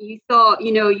then, you thought,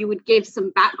 you would give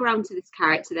some background to this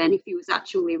character then if he was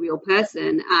actually a real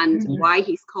person and why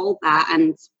he's called that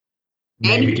and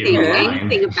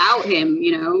anything about him,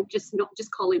 just not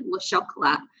just call him Le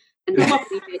Chocolat and then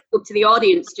leave it up to the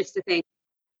audience just to think.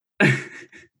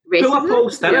 Pull up Paul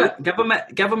Stirrett.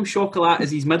 Give him Chocolat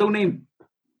as his middle name.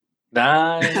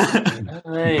 Brian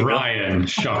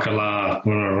Chocolat.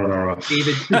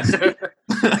 David.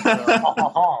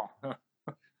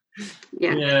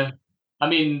 Yeah. I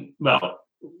mean, well,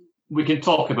 we can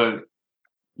talk about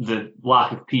the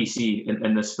lack of PC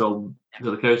in this film.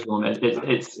 The Couch film. It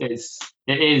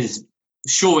is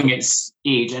showing its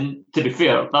age, and to be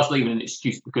fair, that's not even an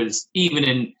excuse because even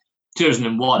in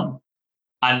 2001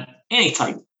 and any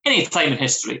time in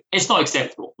history, it's not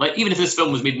acceptable. Like, even if this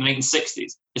film was made in the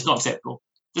 1960s, it's not acceptable.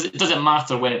 It doesn't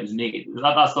matter when it was made.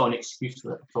 That's not an excuse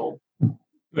for it at all.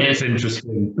 It's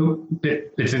interesting.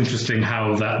 It's interesting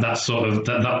how that sort of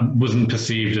that wasn't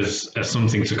perceived as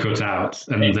something to cut out,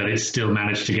 and that it still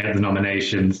managed to get the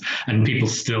nominations, and people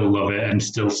still love it, and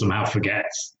still somehow forget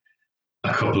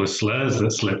a couple of slurs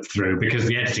that slipped through because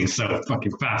the editing's so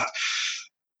fucking fast.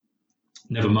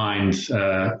 Never mind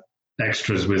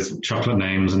extras with chocolate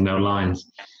names and no lines.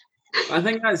 I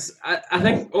think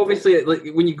obviously, like,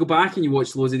 when you go back and you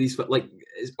watch loads of these, like,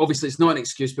 obviously it's not an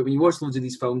excuse, but when you watch loads of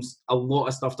these films, a lot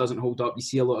of stuff doesn't hold up. You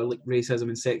see a lot of like racism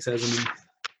and sexism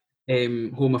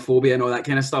and homophobia and all that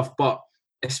kind of stuff. But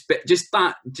just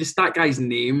that guy's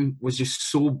name was just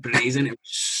so brazen. It was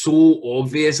so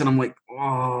obvious, and I'm like,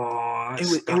 oh,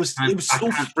 it was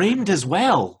so framed as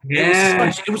well.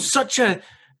 Yeah, it was such a.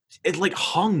 It like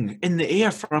hung in the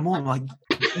air for a moment. Like,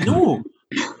 no.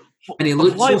 And he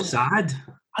looked so sad.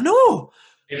 I know.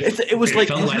 It was like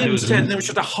his like name was said, and there was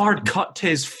just a hard cut to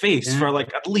his face for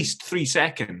like at least 3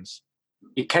 seconds.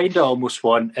 You kind of almost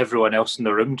want everyone else in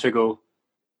the room to go,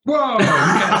 Whoa! You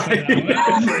can't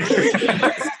say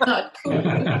that It's not cool.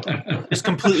 It's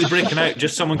completely breaking out.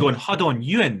 Just someone going, "Hold on,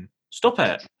 Ewan, stop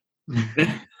it."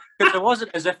 because it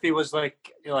wasn't as if he was like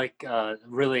a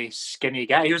really skinny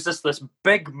guy. He was just this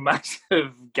big,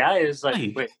 massive guy. It's like,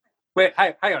 Aye. wait,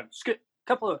 hang on,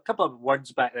 couple of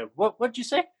words back there. What did you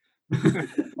say?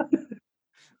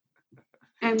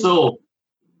 So,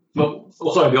 well,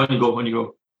 sorry, on you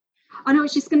go. Oh, no, I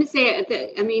was just going to say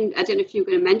that, I mean, I don't know if you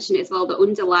were going to mention it as well, the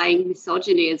underlying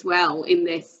misogyny as well in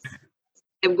this,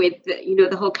 and with,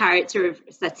 the whole character of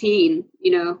Satine,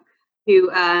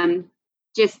 who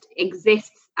just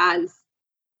exists as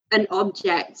an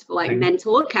object for like men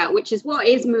to look at, which is what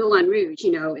is Moulin Rouge,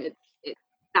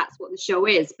 that's what the show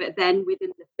is. But then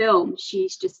within the film,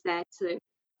 she's just there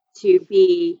to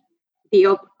be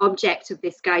the object of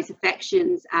this guy's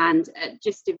affections, and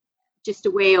just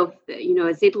a way of, a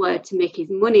Zidler to make his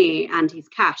money and his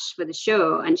cash for the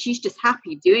show. And she's just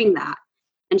happy doing that.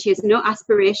 And she has no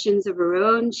aspirations of her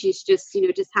own. She's just,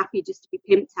 just happy just to be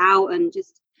pimped out and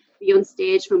just be on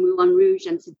stage for Moulin Rouge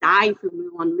and to die for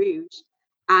Moulin Rouge.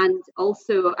 And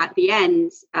also at the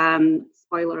end,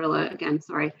 spoiler alert again,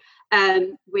 sorry,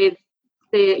 with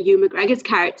the Hugh McGregor's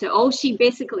character, all she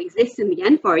basically exists in the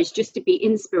end for is just to be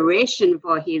inspiration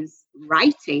for his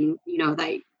writing,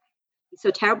 like, he's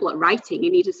so terrible at writing, he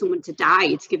needed someone to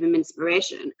die to give him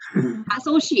inspiration. That's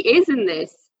all she is in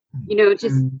this,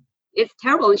 it's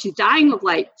terrible. And she's dying of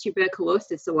like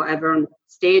tuberculosis or whatever on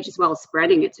stage as well,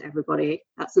 spreading it to everybody.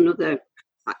 That's another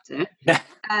factor. But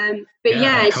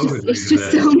it's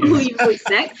just so unbelievably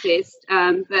sexist.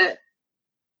 But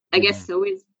I guess so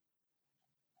is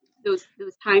those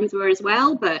times were as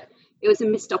well. But it was a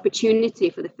missed opportunity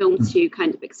for the film to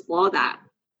kind of explore that,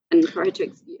 and for her to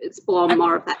explore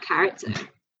more of that character.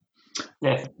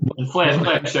 Yeah, and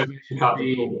Flair showed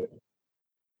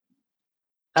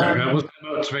Sorry, was the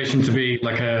motivation to be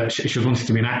like she was wanting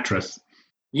to be an actress?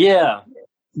 Yeah.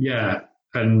 Yeah,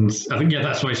 and I think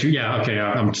that's why she. Yeah, okay.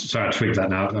 I'm sorry, I tweaked that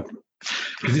now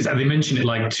because they mentioned it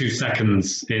like 2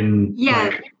 seconds in. Yeah.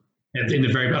 Like, in the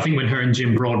very, I think when her and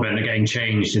Jim Broadbent are getting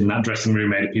changed in that dressing room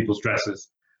made of people's dresses,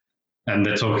 and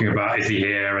they're talking about is he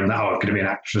here and going to be an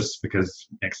actress because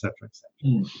etc.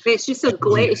 But it's just so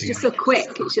it's just so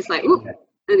quick. It's just like ooh.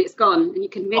 And it's gone, and you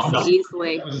can miss it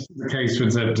easily. That was the case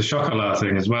with the Chocolat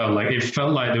thing as well. Like, it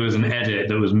felt like there was an edit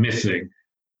that was missing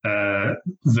that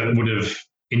would have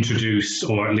introduced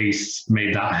or at least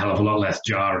made that a hell of a lot less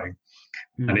jarring.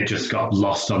 And it just got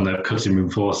lost on the cutting room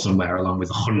floor somewhere, along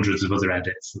with hundreds of other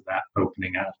edits of that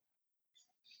opening ad.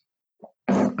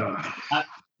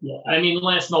 I mean,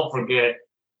 let's not forget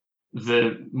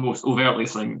the most overtly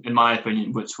thing, in my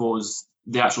opinion, which was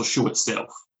the actual show itself.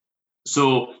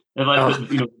 So, like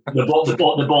the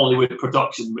Bollywood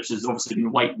production, which has obviously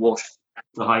been whitewashed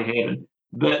to high heaven.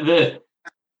 But the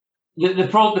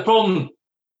problem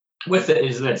with it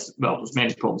is this. Well, there's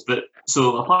many problems, but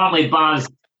so apparently Baz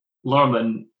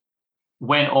Luhrmann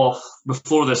went off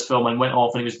before this film and went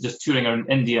off, and he was just touring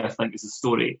around India, I think is the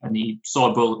story, and he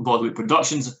saw Bollywood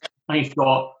productions, and he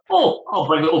thought, oh, I'll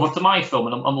bring it over to my film,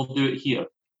 and we'll do it here.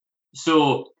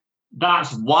 So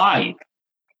that's why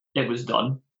it was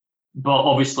done. But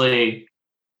obviously,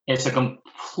 it's a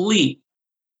complete.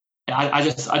 I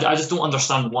just don't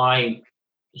understand why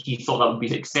he thought that would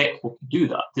be acceptable to do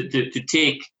that. To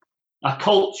take a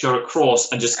culture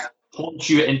across and just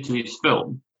conjure it into his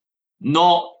film,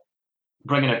 not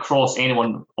bringing across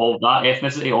anyone of that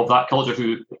ethnicity, of that culture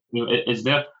who is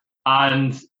there,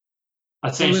 and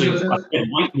essentially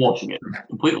whitewashing it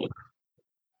completely.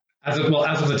 As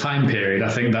of the time period, I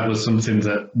think that was something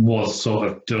that was sort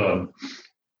of done.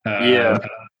 I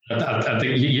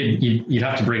think you'd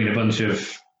have to bring in a bunch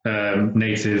of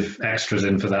native extras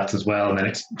in for that as well, and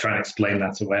then try and explain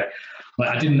that away. Like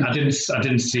I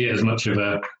didn't see it as much of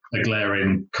a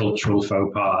glaring cultural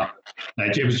faux pas.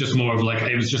 Like, it was just more of like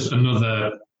it was just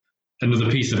another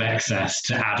piece of excess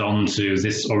to add on to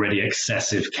this already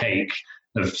excessive cake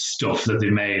of stuff that they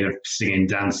made of singing,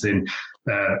 dancing,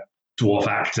 dwarf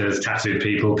actors, tattooed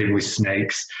people with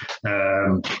snakes.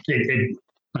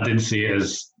 I didn't see it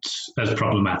as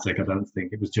problematic. I don't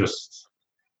think it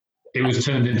was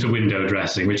turned into window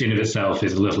dressing, which in of itself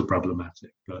is a little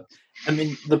problematic. But I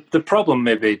mean, the problem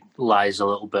maybe lies a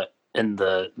little bit in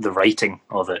the writing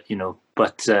of it,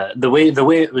 But the way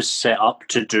it was set up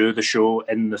to do the show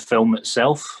in the film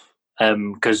itself,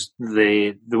 because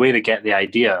the way they get the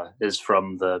idea is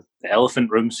from the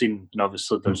elephant room scene, and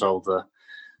obviously there's all the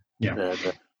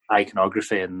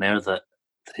iconography in there that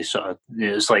they sort of,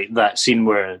 it's like that scene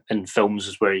where in films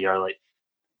is where you're like,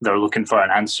 they're looking for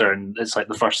an answer, and it's like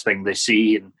the first thing they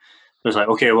see, and it's like,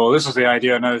 okay, well, this is the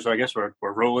idea now, so I guess we're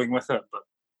rolling with it. But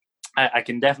I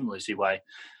can definitely see why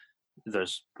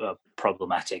there's a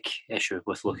problematic issue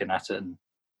with looking at it in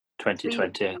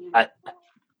 2020.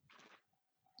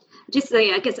 Just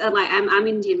say, I guess, like I'm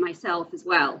Indian myself as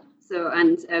well, so,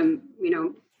 and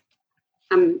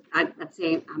I'd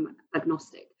say I'm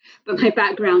agnostic, but my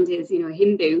background is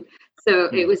Hindu, so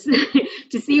it was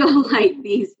to see all like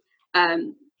these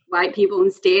white people on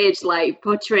stage like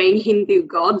portraying Hindu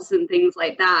gods and things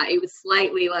like that. It was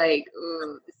slightly like,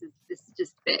 oh, this is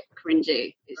just a bit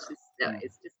cringy. It's just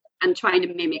and trying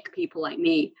to mimic people like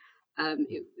me.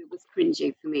 It was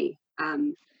cringy for me.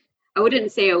 I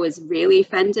wouldn't say I was really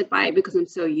offended by it because I'm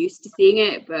so used to seeing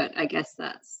it, but I guess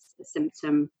that's a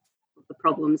symptom of the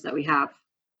problems that we have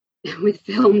with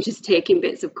film, just taking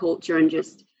bits of culture and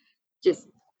just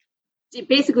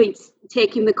basically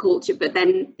taking the culture, but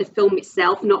then the film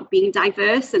itself not being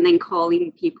diverse, and then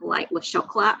calling people like Le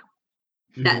Chocolat.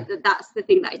 That's the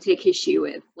thing that I take issue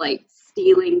with, like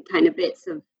stealing kind of bits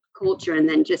of culture and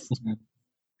then just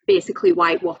basically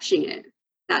whitewashing it.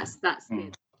 That's the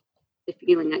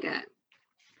feeling I get.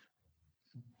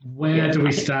 Where do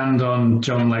we stand on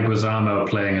John Leguizamo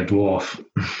playing a dwarf?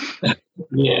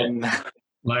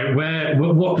 Like,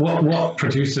 what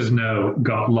producers know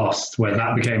got lost where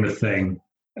that became a thing?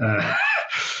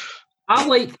 I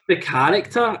liked the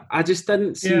character. I just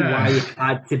didn't see why it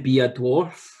had to be a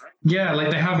dwarf. Yeah,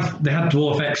 like they had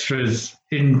dwarf extras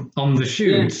on the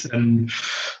shoot, and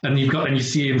you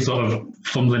see him sort of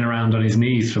fumbling around on his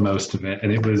knees for most of it,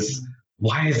 and it was,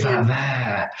 why is that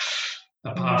there?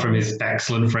 Apart from his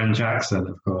excellent French accent,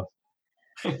 of course.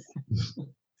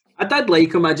 I did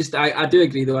like him. I do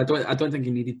agree though. I don't think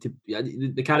he needed to.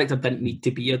 The character didn't need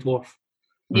to be a dwarf.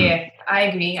 Yeah, I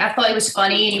agree. I thought he was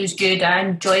funny and he was good. I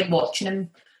enjoyed watching him,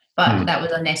 but that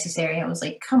was unnecessary. I was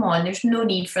like, come on, there's no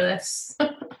need for this.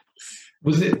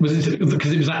 Was it because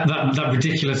it was that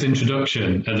ridiculous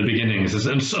introduction at the beginning?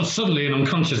 And suddenly an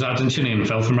unconscious Argentinian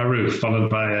fell from a roof, followed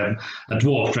by a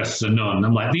dwarf dressed as a nun.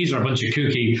 I'm like, these are a bunch of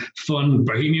kooky, fun,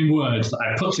 bohemian words that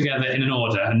I put together in an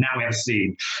order, and now we have a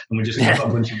scene, and we just got a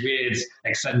bunch of weird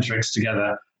eccentrics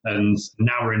together, and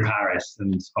now we're in Paris,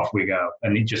 and off we go.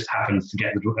 And it just happens to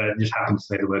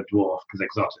say the word dwarf because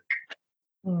exotic.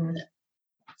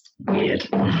 Weird.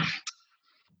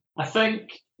 I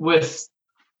think with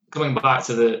going back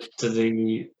to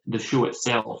the show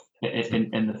itself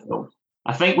in the film,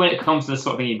 I think when it comes to this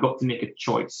sort of thing, you've got to make a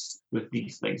choice with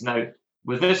these things. Now,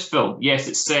 with this film, yes,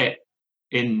 it's set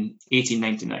in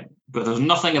 1899, but there's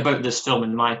nothing about this film,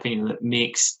 in my opinion, that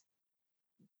makes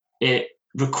it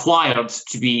required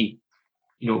to be,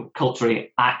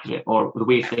 culturally accurate or the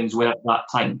way things were at that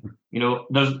time.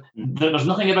 There's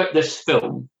nothing about this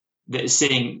film that is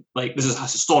saying like this is a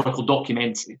historical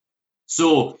documentary.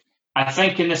 So I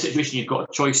think in this situation, you've got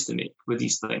a choice to make with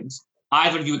these things.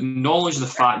 Either you acknowledge the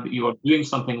fact that you are doing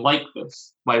something like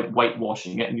this by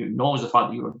whitewashing it, and you acknowledge the fact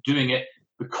that you are doing it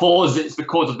because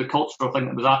of the cultural thing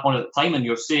that was on at the time, and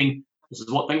you're saying this is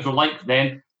what things were like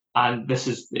then, and this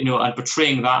is, and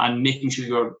portraying that and making sure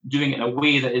you're doing it in a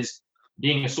way that is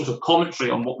being a social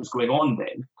commentary on what was going on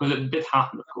then, because it did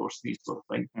happen, of course, these sort of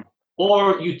things.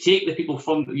 Or you take the people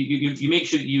from, you make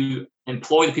sure that you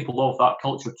employ the people of that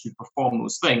culture to perform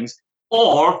those things,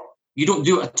 or you don't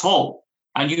do it at all,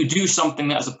 and you do something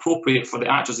that is appropriate for the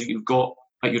actors that you've got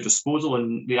at your disposal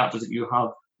and the actors that you have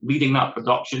leading that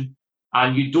production.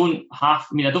 And you don't have,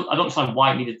 I don't understand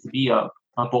why it needed to be a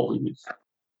Bollywood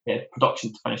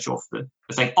production to finish off the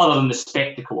thing, other than the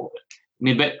spectacle of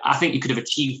it. But I think you could have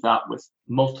achieved that with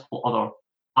multiple other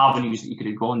avenues that you could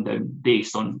have gone down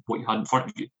based on what you had in front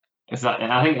of you.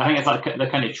 And I think it's the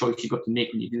kind of choice you've got to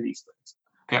make when you do these things,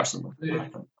 personally. I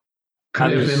think.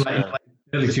 Could it have been like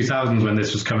early 2000s when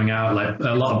this was coming out? Like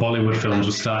a lot of Bollywood films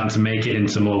were starting to make it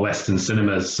into more Western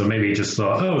cinemas. So maybe he just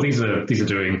thought, oh, these are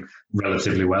doing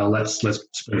relatively well. Let's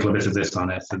sprinkle a bit of this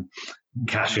on it and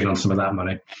cash in on some of that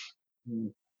money.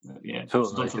 Yeah,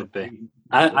 totally could be.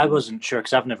 I wasn't sure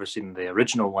because I've never seen the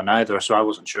original one either, so I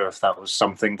wasn't sure if that was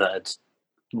something that had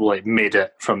like made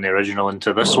it from the original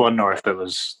into this one, or if it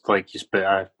was like you. But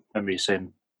I remember you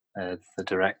saying the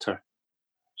director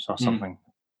saw something.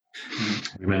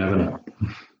 We may never know.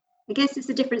 I guess it's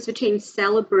the difference between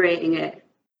celebrating it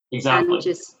exactly. and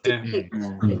just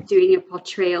doing a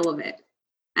portrayal of it,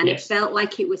 and it felt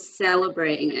like it was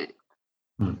celebrating it.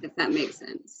 If that makes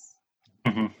sense.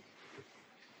 Mm-hmm.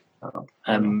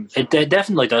 It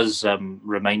definitely does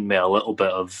remind me a little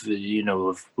bit of,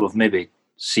 we've maybe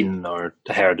seen or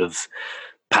heard of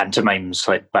pantomimes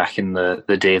like back in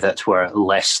the day that were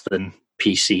less than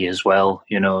PC as well,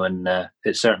 you know, and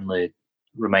it certainly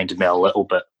reminded me a little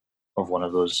bit of one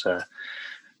of those,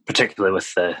 particularly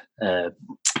with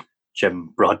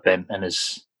Jim Broadbent and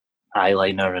his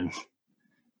eyeliner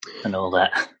and all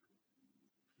that.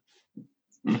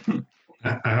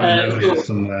 I have a note here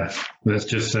somewhere that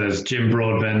just says Jim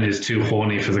Broadbent is too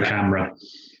horny for the camera.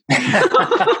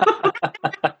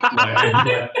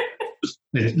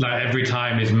 Like every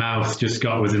time his mouth just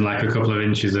got within like a couple of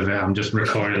inches of it, I'm just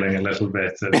recoiling a little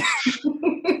bit.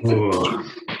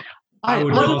 I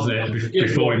would posit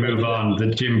before we move on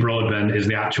that Jim Broadbent is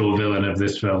the actual villain of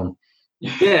this film.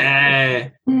 Yeah,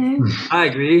 I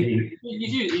agree.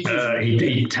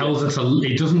 He tells us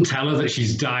he doesn't tell her that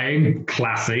she's dying.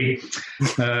 Classy.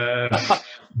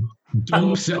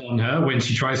 Dumps it on her when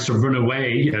she tries to run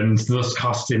away and thus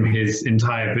cost him his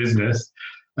entire business.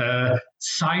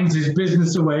 Signs his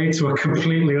business away to a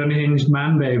completely unhinged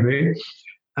man baby.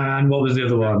 And what was the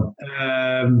other one?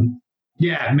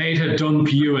 Made her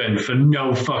dump Ewan for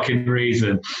no fucking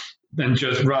reason. Then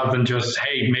just rather than just,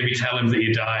 hey, maybe tell him that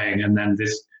you're dying and then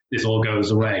this all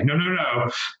goes away. No.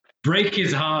 Break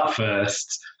his heart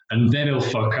first and then he'll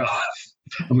fuck off.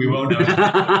 And we won't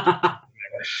know.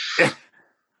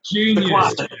 Genius. The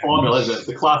classic formula, is it?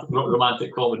 The classic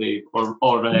romantic comedy or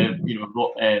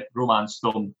romance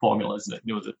film formula, isn't it?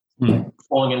 You know,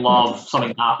 falling in love,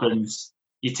 something happens,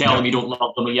 you tell them you don't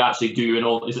love them, and you actually do, and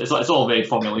all. It's all very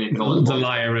formulaic. The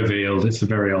liar revealed. It's a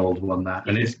very old one, that,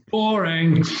 and it's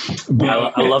boring.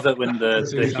 I love it when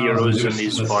the heroes in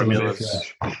these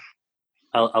formulas.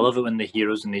 I love it when the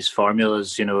heroes in these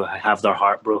formulas, you know, have their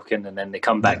heart broken, and then they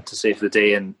come back to save the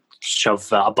day and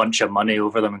shove a bunch of money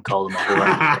over them and call them a whore.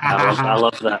 I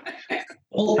love that.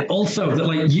 Also, that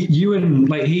like Ewan,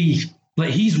 like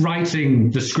he's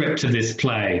writing the script to this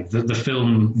play that the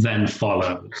film then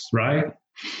follows, right?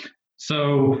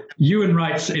 So Ewan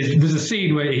writes. There's a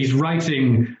scene where he's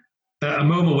writing a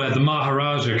moment where the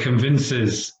Maharaja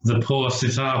convinces the poor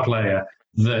sitar player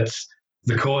that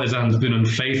the courtesan's been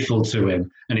unfaithful to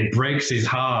him, and it breaks his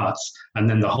heart. And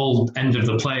then the whole end of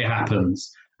the play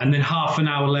happens. And then half an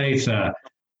hour later,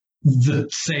 the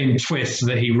same twist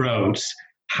that he wrote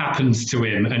happens to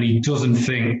him, and he doesn't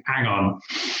think, hang on,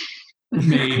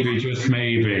 maybe, just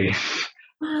maybe,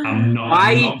 I'm not.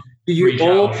 Why do you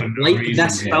all like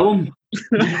this film?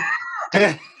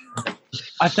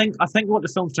 I think what the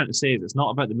film's trying to say is it's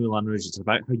not about the Moulin Rouge, it's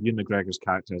about how Ewan McGregor's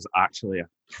character is actually a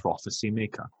prophecy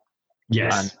maker.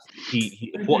 Yes.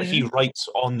 And what he writes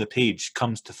on the page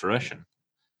comes to fruition.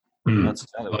 That's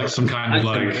exactly like some kind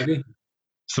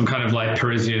of like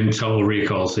Parisian Total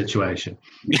Recall situation.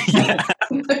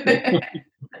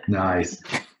 Nice.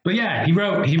 But yeah, he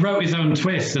wrote his own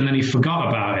twist, and then he forgot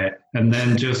about it, and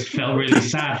then just felt really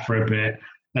sad for a bit,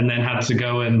 and then had to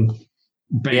go and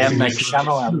basically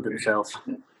channel himself.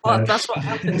 Well, that's what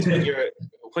happens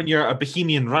when you're a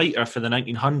bohemian writer for the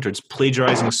 1900s,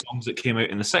 plagiarizing songs that came out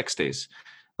in the 60s.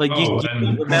 Like you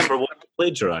don't remember what you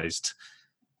plagiarized.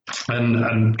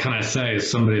 And can I say, as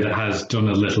somebody that has done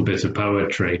a little bit of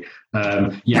poetry,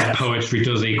 poetry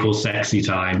does equal sexy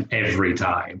time every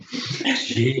time.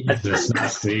 Jesus,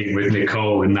 that scene with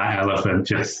Nicole in that elephant,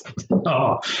 just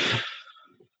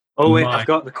Oh wait, I've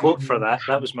got the quote for that.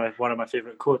 That was one of my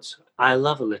favourite quotes. I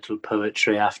love a little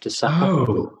poetry after supper.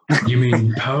 Oh, you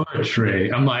mean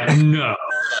poetry? I'm like, no.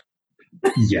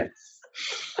 Yes.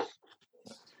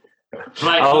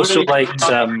 Right, I also liked.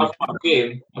 I'm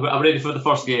ready for the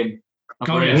first game.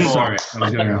 Sorry. I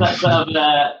was going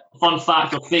on. Fun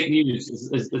fact or fake news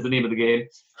is the name of the game.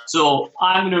 So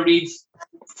I'm going to read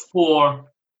 4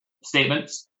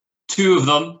 statements. 2 of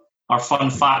them are fun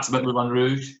facts about Moulin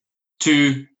Rouge.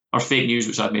 2 are fake news,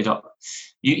 which I've made up.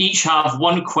 You each have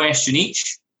 1 question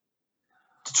each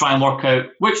to try and work out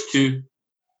which 2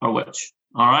 are which.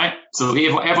 All right? So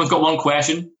everyone's got 1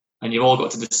 question, and you've all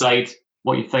got to decide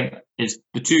what you think is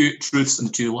the 2 truths and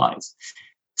the 2 lies.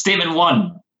 Statement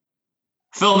 1.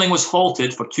 Filming was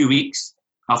halted for 2 weeks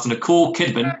after Nicole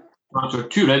Kidman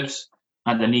fractured 2 ribs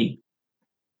and a knee.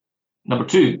 Number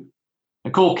 2.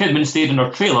 Nicole Kidman stayed in her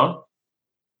trailer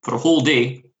for a whole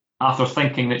day after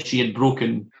thinking that she had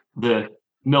broken the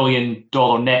 $1 million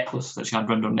necklace that she had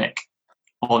around her neck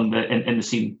in the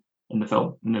scene in the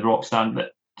film, in the rock stand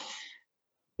bit.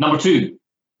 Number 2.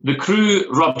 The crew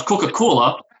rubbed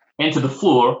Coca-Cola into the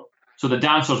floor so the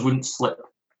dancers wouldn't slip.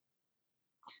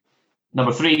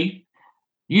 Number 3,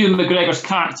 Ewan McGregor's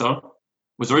character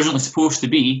was originally supposed to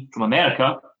be from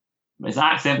America, but his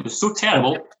accent was so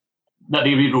terrible that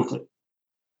they rewrote it.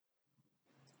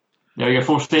 There are your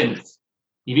 4 statements.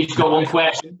 You've each got 1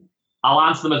 question. I'll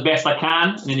answer them as best I can,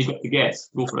 and then you've got to guess.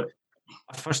 Go for it.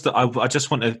 First, I just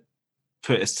want to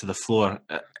put us to the floor.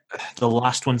 The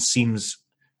last one seems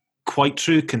quite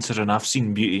true, considering I've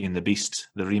seen Beauty and the Beast,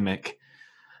 the remake,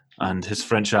 and his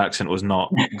French accent was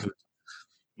not good.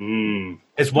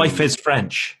 His wife is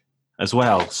French as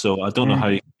well, so I don't know how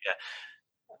you...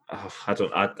 I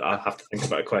have to think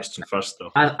about a question first,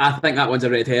 though. I think that one's a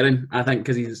red herring. I think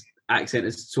because his accent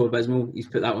is so abysmal, he's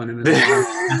put that one in as well.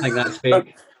 I think that's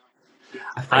fake.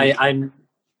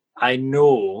 I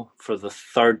know for the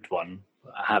third one,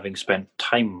 having spent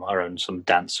time around some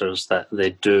dancers, that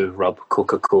they do rub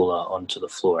Coca-Cola onto the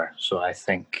floor. So I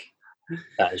think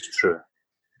that is true.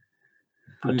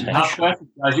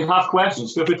 You have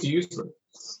questions, feel free to use them.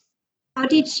 How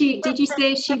did you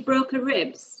say she broke her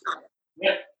ribs?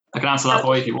 Yeah, I can answer that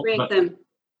for you if you want. Break them?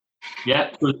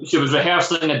 Yeah, she was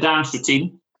rehearsing a dance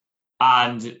routine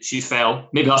and she fell.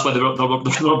 Maybe that's why they rubbed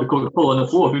the Coca-Cola on the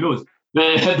floor, who knows?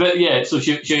 But yeah, so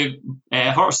she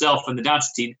hurt herself in the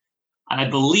dance routine. And I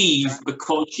believe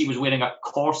because she was wearing a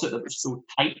corset that was so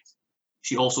tight,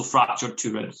 she also fractured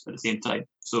 2 ribs at the same time.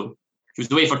 So she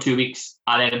was away for 2 weeks.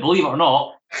 And then, believe it or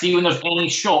not, see when there's any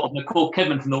shot of Nicole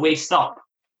Kidman from the waist up,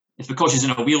 it's because she's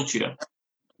in a wheelchair.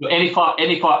 So any part in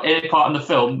the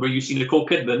film where you see Nicole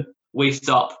Kidman, waist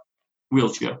up,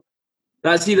 wheelchair.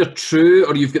 That's either true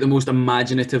or you've got the most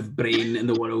imaginative brain in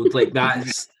the world. Like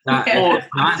that's a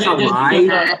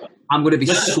lie. I'm going to be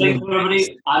so.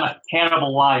 I'm a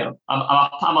terrible liar.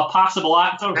 I'm a passable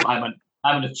actor. But I'm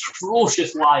an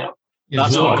atrocious liar.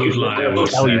 That's what a good liar will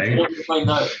say.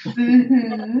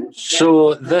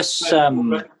 So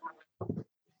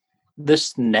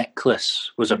this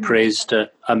necklace was appraised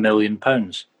at £1 million.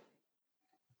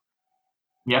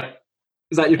 Yep.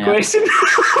 Is that your question? No.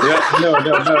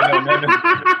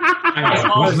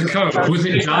 Was the coat? Was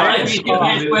it diet?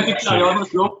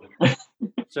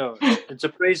 So it's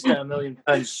appraised at £1 million.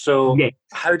 So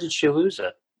how did she lose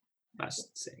it? That's the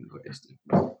same question.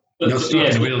 You're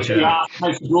stuck in a wheelchair.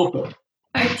 How she broke it.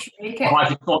 Why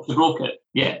she thought she broke it.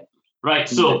 Yeah. Right.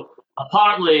 So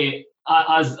apparently,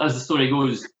 as the story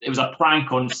goes, it was a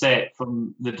prank on set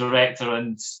from the director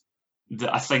and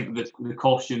I think the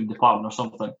costume department or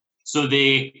something. So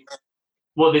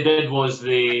what they did was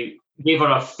they gave her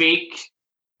a fake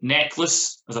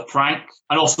necklace as a prank,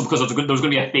 and also because there was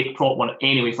going to be a fake prop one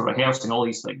anyway for rehearsing all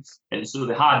these things. And so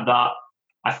they had that.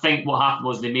 I think what happened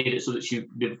was they made it so that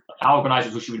they organised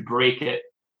it so she would break it,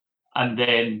 and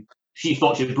then she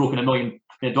thought she had broken $1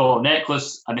 million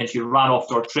necklace, and then she ran off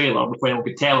to her trailer before anyone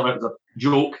could tell her it was a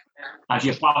joke, and she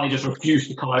apparently just refused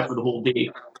to come out for the whole day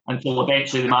until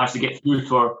eventually they managed to get through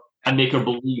to her and make her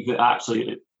believe that actually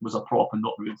it was a prop and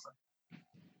not the real thing.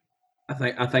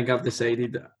 I think I've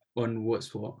decided on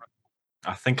what's what.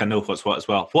 I think I know what's what as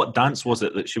well. What dance was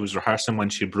it that she was rehearsing when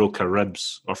she broke her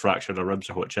ribs or fractured her ribs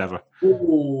or whichever?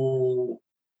 Oh,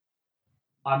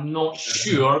 I'm not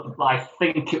sure, but I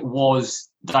think it was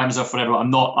Diamonds Are Forever. I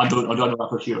don't know that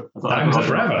for sure. Diamonds Are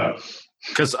Forever.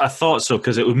 Because I thought so,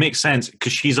 because it would make sense,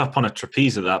 because she's up on a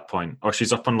trapeze at that point, or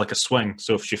she's up on like a swing.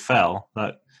 So if she fell,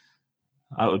 that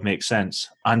would make sense.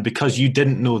 And because you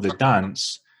didn't know the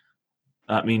dance,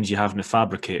 that means you haven't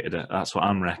fabricated it. That's what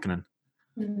I'm reckoning.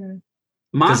 Mm-hmm.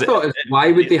 My thought is,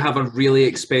 why would they have a really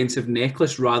expensive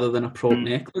necklace rather than a prop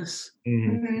necklace?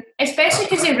 Mm-hmm. Especially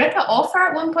because they rip it off her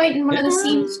at one point in one of the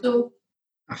scenes. So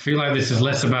I feel like this is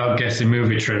less about guessing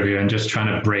movie trivia and just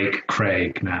trying to break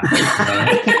Craig now.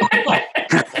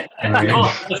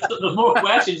 There's more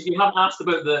questions you haven't asked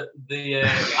about the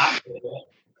actor.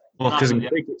 Well, because in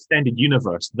Craig Extended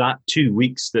Universe, that 2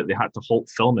 weeks that they had to halt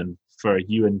filming for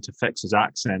Ewan to fix his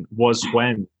accent was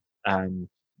when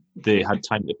they had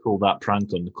time to pull that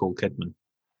prank on Nicole Kidman.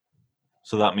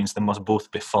 So that means they must both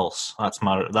be false. That's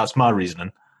my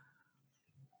reasoning.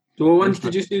 So what ones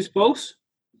did you say is false?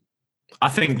 I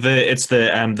think it's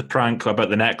the prank about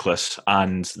the necklace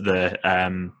and the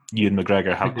Ewan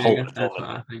McGregor have halted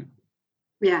filming.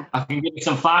 Yeah, I can give you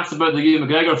some facts about the Ewan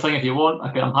McGregor thing if you want.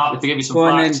 I'm happy to give you some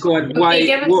facts. Go on.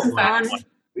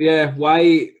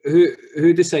 Why?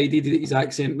 Who decided that his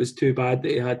accent was too bad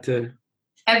that he had to?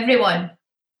 Everyone.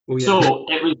 Oh, yeah. So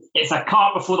it's a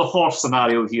cart before the horse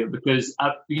scenario here because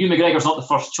Ewan McGregor's not the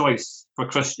first choice for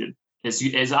Christian.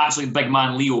 It's actually big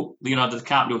man Leonardo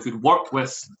DiCaprio, who'd worked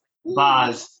with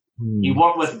Baz. He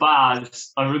worked with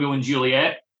Baz on Romeo and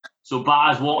Juliet. So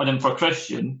Baz wanted him for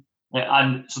Christian.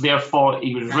 And so therefore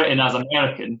he was written as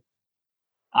American,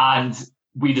 and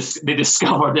they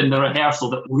discovered in the rehearsal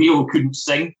that Leo couldn't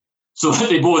sing, so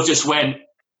they both just went,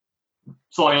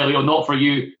 "Sorry, Leo, not for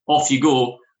you. Off you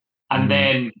go." And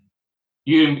then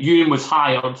Ewan was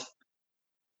hired.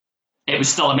 It was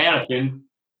still American.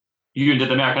 Ewan did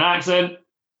the American accent.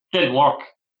 Didn't work.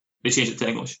 They changed it to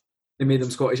English. They made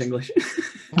them Scottish English.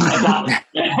 Exactly.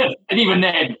 And even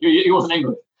then, he wasn't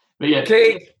English. But yeah.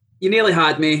 Okay, you nearly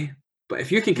had me. But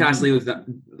if you can cast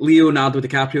Leonardo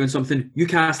DiCaprio in something, you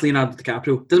cast Leonardo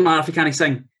DiCaprio. Doesn't matter if he can't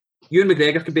sing. Ewan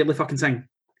McGregor can barely fucking sing.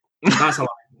 That's a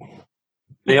lie.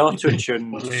 They auto-tuned,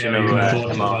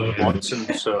 Emma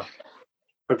Watson, so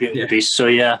for Beauty and the Beast. So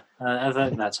yeah, I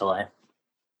think that's a lie.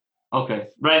 Okay,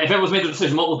 right. If it was made a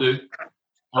decision, what we'll do,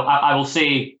 I will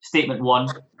say statement one.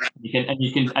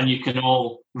 You can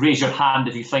all raise your hand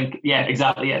if you think. Yeah,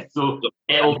 exactly. Yeah. So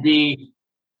it will be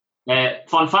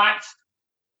fun fact,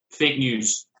 fake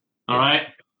news. All right,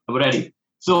 are we ready?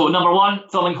 So number one,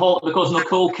 filming halt because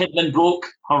Nicole Kidman broke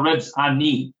her ribs and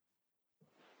knee.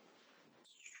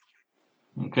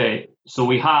 Okay, so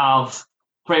we have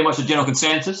pretty much a general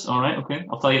consensus. All right, okay.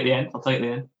 I'll tell you at the end.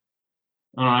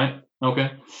 All right,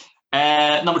 okay.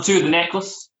 Number two, the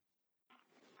necklace.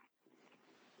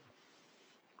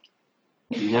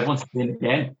 Everyone's playing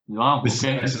again. Wow. This is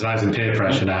exercising peer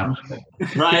pressure now.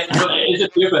 Right. Is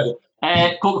it peer pressure?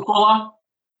 Coca-Cola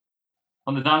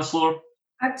on the dance floor.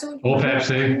 Or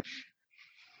Pepsi.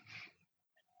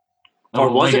 Or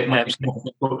was it Pepsi?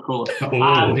 Coca-Cola.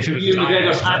 Oh, if it was Ewan diet,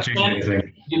 McGregor's that changed accent.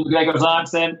 anything. Ewan McGregor's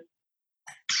accent.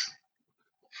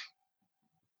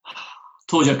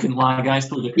 Told you I couldn't lie, guys.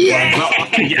 Told you I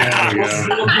couldn't lie.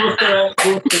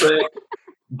 There we go.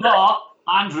 But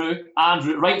Andrew,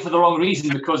 right for the wrong reason,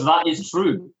 because that is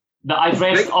true. That I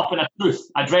dressed up in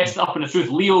a truth.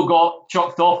 Leo got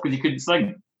chucked off because he couldn't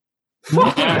sing.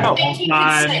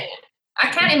 I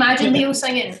can't imagine Leo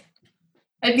singing.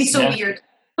 It'd be so weird.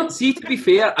 See, to be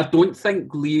fair, I don't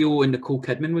think Leo and Nicole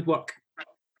Kidman would work.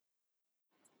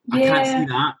 I can't see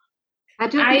that. I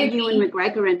don't think Ewan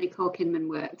McGregor and Nicole Kidman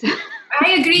worked.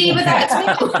 I agree with that.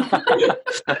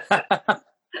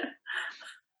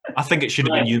 I think it should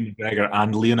have been Ewan McGregor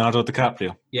and Leonardo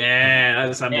DiCaprio. Yeah,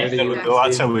 that's There we go.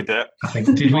 That's how we do it. I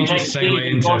think, did we just segue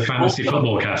into fantasy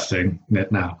football casting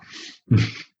now?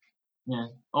 Yeah.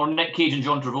 Or Nick Cage and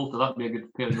John Travolta, that'd be a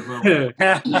good pairing as well.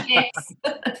 Yes.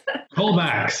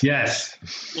 Callbacks, yes.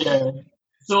 Yeah.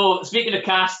 So speaking of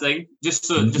casting,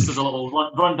 just as a little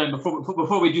rundown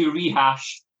before we do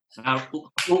rehash, and I'll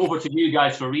go over to you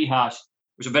guys for rehash,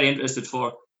 which I'm very interested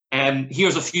for.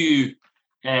 Here's a few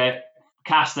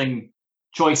casting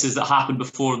choices that happened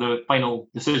before the final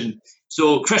decision.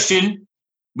 So Christian,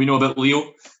 we know about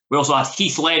Leo. We also had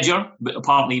Heath Ledger, but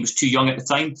apparently he was too young at the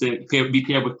time to be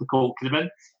paired with Nicole Kidman.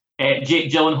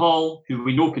 Jake Gyllenhaal, who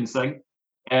we know can sing.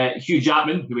 Hugh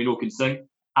Jackman, who we know can sing.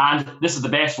 And this is the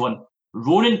best one,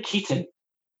 Ronan Keating.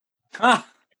 Wow.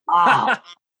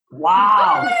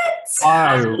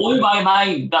 That blew my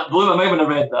mind. When I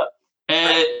read that.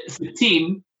 The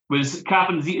team was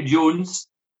Catherine Zeta-Jones,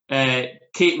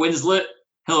 Kate Winslet,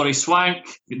 Hilary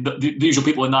Swank, the usual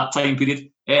people in that time period,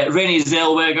 Renée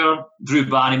Zellweger, Drew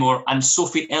Barrymore, and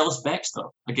Sophie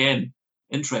Ellis-Bextor. Again,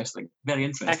 interesting. Very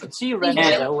interesting. I could see Renée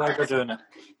Zellweger doing it.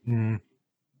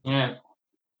 Yeah.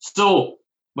 So,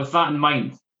 with that in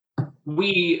mind,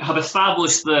 we have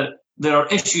established that there are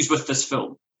issues with this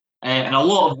film. In a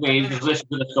lot of ways, there's issues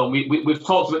with this film. We've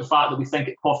talked about the fact that we think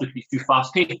it possibly could be too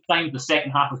fast-paced at times. The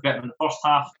second half was better than the first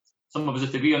half. Some of us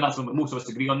disagree on that, most of us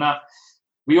agree on that.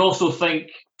 We also think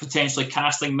potentially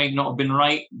casting might not have been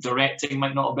right, directing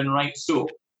might not have been right. So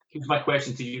here's my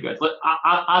question to you guys. Look,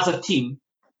 as a team,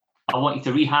 I want you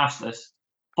to rehash this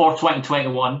for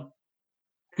 2021.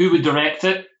 Who would direct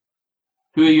it?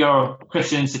 Who are your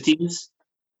Christian teams?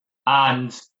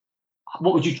 And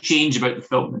what would you change about the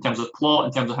film in terms of plot,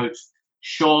 in terms of how it's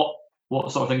shot?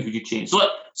 What sort of things would you change?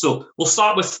 So we'll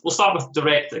start with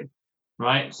directing,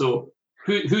 right? So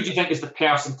who do you think is the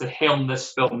person to helm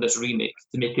this film, this remake,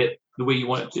 to make it the way you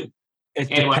want it to? It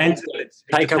depends.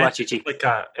 Taika Waititi.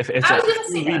 If it's a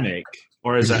remake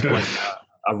or is it like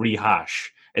a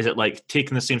rehash? Is it like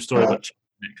taking the same story but changing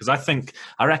it? Because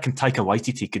I reckon Taika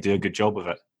Waititi could do a good job of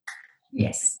it.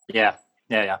 Yes. Yeah.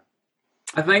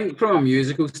 I think from a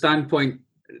musical standpoint,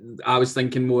 I was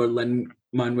thinking more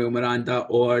Lin-Manuel Miranda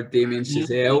or Damien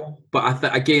Chazelle. But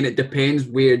again, it depends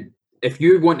where. If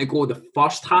you want to go the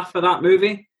first half of that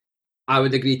movie, I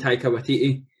would agree Taika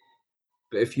Waititi.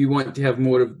 But if you want to have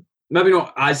more of, maybe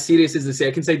not as serious as the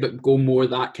second side, but go more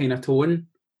that kind of tone,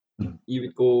 you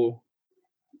would go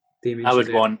Damien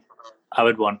Chazelle. I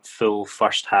would want full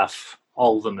first half,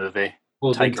 all the movie.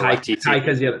 Well, Taika Waititi.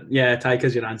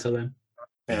 Taika's your answer then.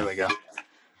 There we go.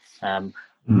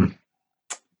 Okay.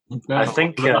 I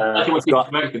think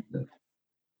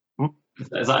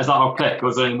is that our pick, or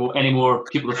is there any more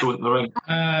people to throw in the ring?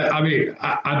 I mean,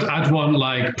 I'd want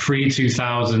like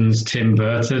pre-2000s Tim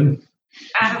Burton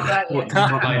I have that. Yeah.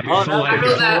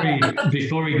 Like,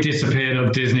 before he disappeared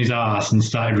up Disney's arse and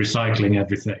started recycling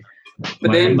everything.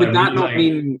 But then would that not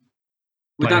mean?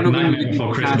 Would that not mean Nightmare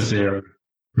Before Christmas era?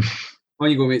 On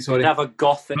you go, mate. Sorry. You'd have a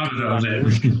gothic.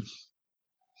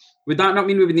 Would that not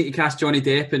mean we would need to cast Johnny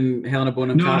Depp and Helena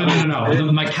Bonham Carter?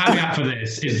 No. My caveat for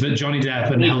this is that Johnny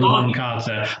Depp and Helena Bonham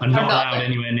Carter are not allowed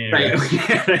anywhere near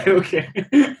it. Okay.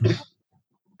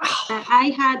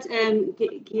 I had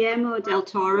Guillermo del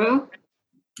Toro.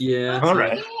 Yeah. All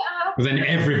right. But then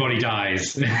everybody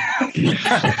dies.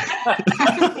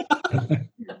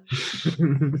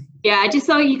 Yeah, I just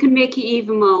thought you could make it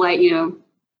even more like,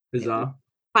 Bizarre.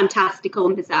 fantastical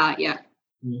and bizarre. Yeah.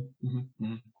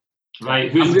 Mm-hmm.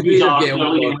 Right, who's the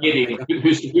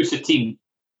team?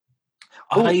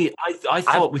 I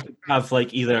thought we could have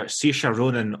like either Saoirse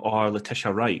Ronan or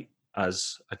Letitia Wright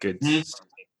as a good.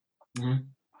 Mm-hmm.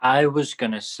 I was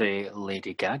gonna say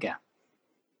Lady Gaga.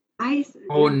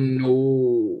 Oh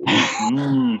no!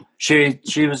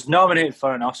 She was nominated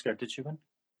for an Oscar. Did she win?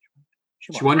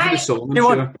 She won for the song. I'm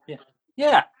sure.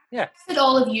 Yeah. I did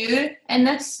all of you in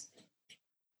this.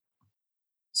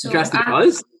 So you casted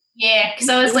us? Yeah, because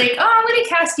I was like, I'm going to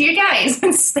cast you guys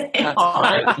instead.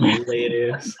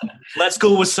 Hilarious. Let's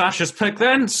go with Sasha's pick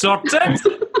then. Sorted.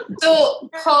 So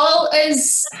Paul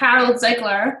is Harold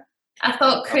Ziegler. I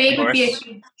thought Craig would be a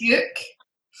good Duke.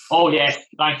 Oh yes,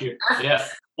 thank you. Yeah,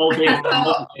 all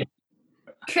day.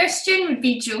 Christian would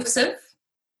be Joseph.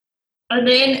 And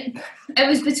then it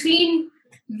was between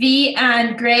V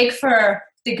and Greg for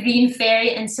the Green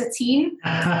Fairy and Satine.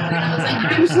 And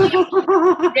I was like,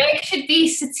 Greg should be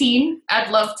Satine. I'd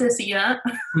love to see that.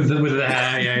 With the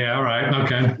hair, all right,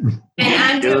 okay.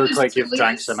 And you look like you've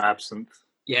drank some absinthe.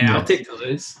 Yeah, I'll take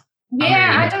Toulouse.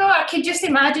 Yeah, I don't know. I could just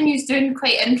imagine you doing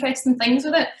quite interesting things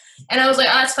with it. And I was like,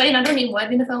 that's fine. I don't need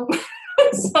wood in the film.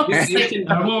 So I was like,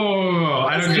 whoa,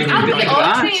 I don't need I'll be like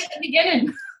Audrey at the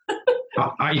beginning.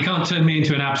 You can't turn me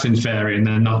into an absinthe fairy and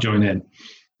then not join in.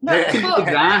 No, You can be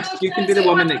the grass. You can be the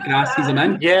woman that grasses him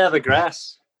in. Yeah, the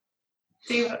grass.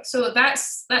 So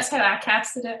that's how I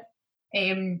casted it.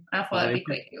 I thought it'd be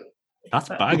quite cool. That's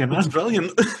banging. That's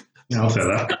brilliant. Yeah, I'll say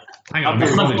that. Hang on. We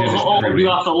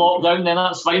have to lockdown, then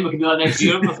that's fine. We can do that next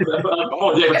year. If we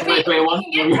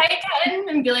can get Taika in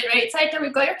and be like, right, Taika,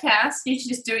 we've got your cast. You should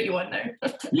just do what you want now.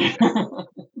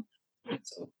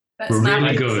 So that's We're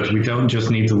really good. We don't just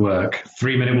need to work.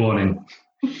 3-minute warning.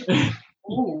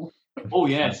 Oh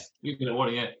yes, you can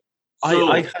warning it.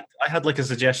 I had like a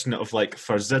suggestion of like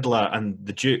for Zidler and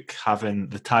the Duke having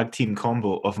the tag team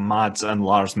combo of Mads and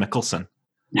Lars Mikkelsen.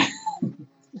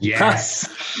 Yes,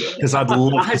 because I'd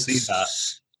love to see that.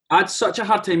 I had such a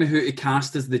hard time with who to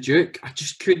cast as the Duke. I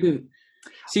just couldn't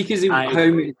see because how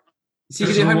many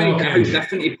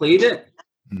different he played it.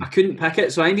 I couldn't pick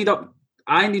it, so I ended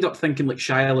up thinking like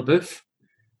Shia LaBeouf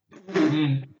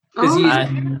because he's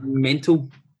mental.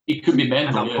 He could be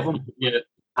mental. Yeah.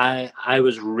 I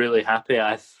was really happy.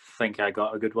 I think I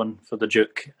got a good one for the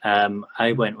Duke.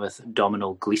 I went with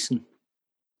Domhnall Gleeson.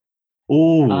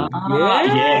 Oh, yeah.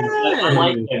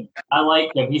 I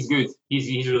like him. He's good.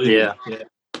 He's really good.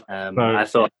 Yeah. I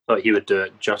thought he would do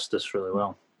it justice really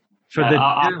well. For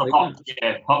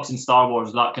Hux and Star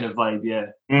Wars, that kind of vibe. Yeah,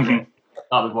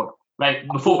 that would work. Right.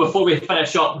 Before we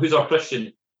finish up, who's our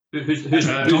Christian? Who's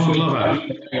Donald Glover?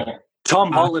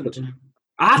 Tom Holland.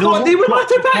 I thought they were not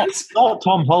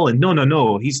Tom Holland.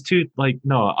 No. He's too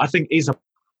no. I think he's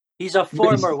a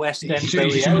former West End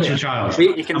Billy Elliot.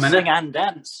 He can sing and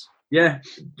dance. Yeah.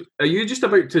 Are you just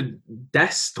about to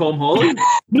diss Tom Holland?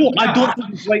 No, I don't think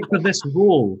he's right for this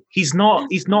role. He's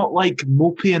not like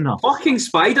mopey enough. Fucking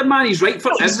Spider-Man, he's right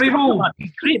for every role.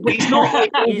 He's great, but he's not like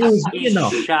he's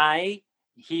enough. Shy.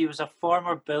 He was a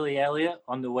former Billy Elliot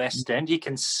on the West End. He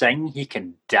can sing, he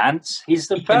can dance. He's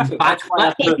the perfect. That's why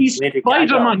I put he's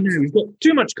Spider-Man now. He's got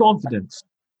too much confidence.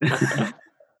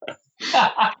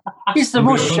 He's the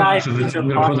most shy. I'm going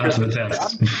to put that to the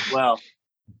test. Well,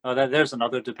 there's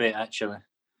another debate actually.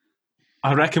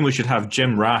 I reckon we should have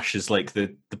Jim Rash as like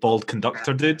the bald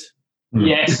conductor dude.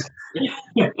 Yes.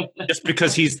 Just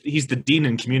because he's the dean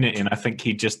in Community, and I think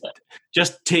he'd just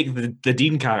take the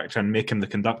dean character and make him the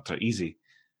conductor. Easy.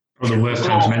 The worst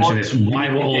time to mention this. Why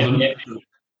were all the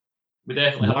we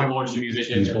definitely have more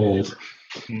musicians bald?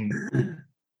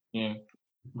 Yeah.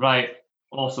 Right.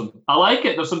 Awesome. I like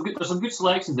it. There's some good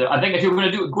selections there. I think if you were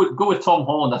going to go with Tom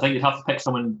Holland, I think you'd have to pick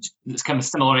someone that's kind of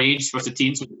similar age for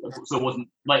Satine, so it wasn't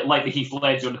like the Heath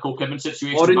Ledger or Nicole Kidman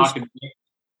situation.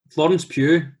 Florence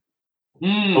Pugh.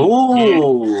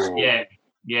 Oh. Yeah.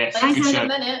 Yes. I had a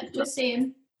minute. Just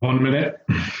saying. 1 minute.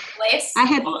 Less. I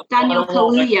had Daniel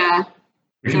Kaluuya.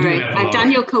 Sorry,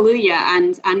 Daniel Kaluuya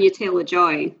and Anya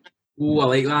Taylor-Joy. Oh, I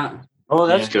like that. Oh,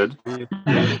 that's good.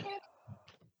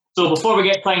 So before we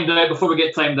get timed out,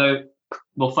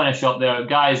 we'll finish up there.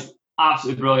 Guys,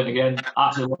 absolutely brilliant again.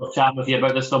 Absolutely love chatting with you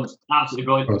about this film. It's absolutely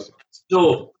brilliant.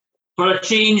 So, for a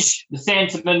change, the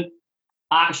sentiment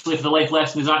actually for the life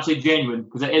lesson is actually genuine,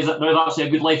 because there is actually a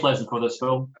good life lesson for this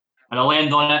film. And I'll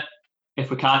end on it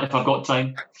if I've got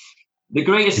time. The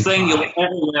greatest thing you'll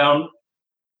ever learn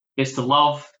is to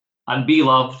love and be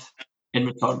loved in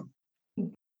return.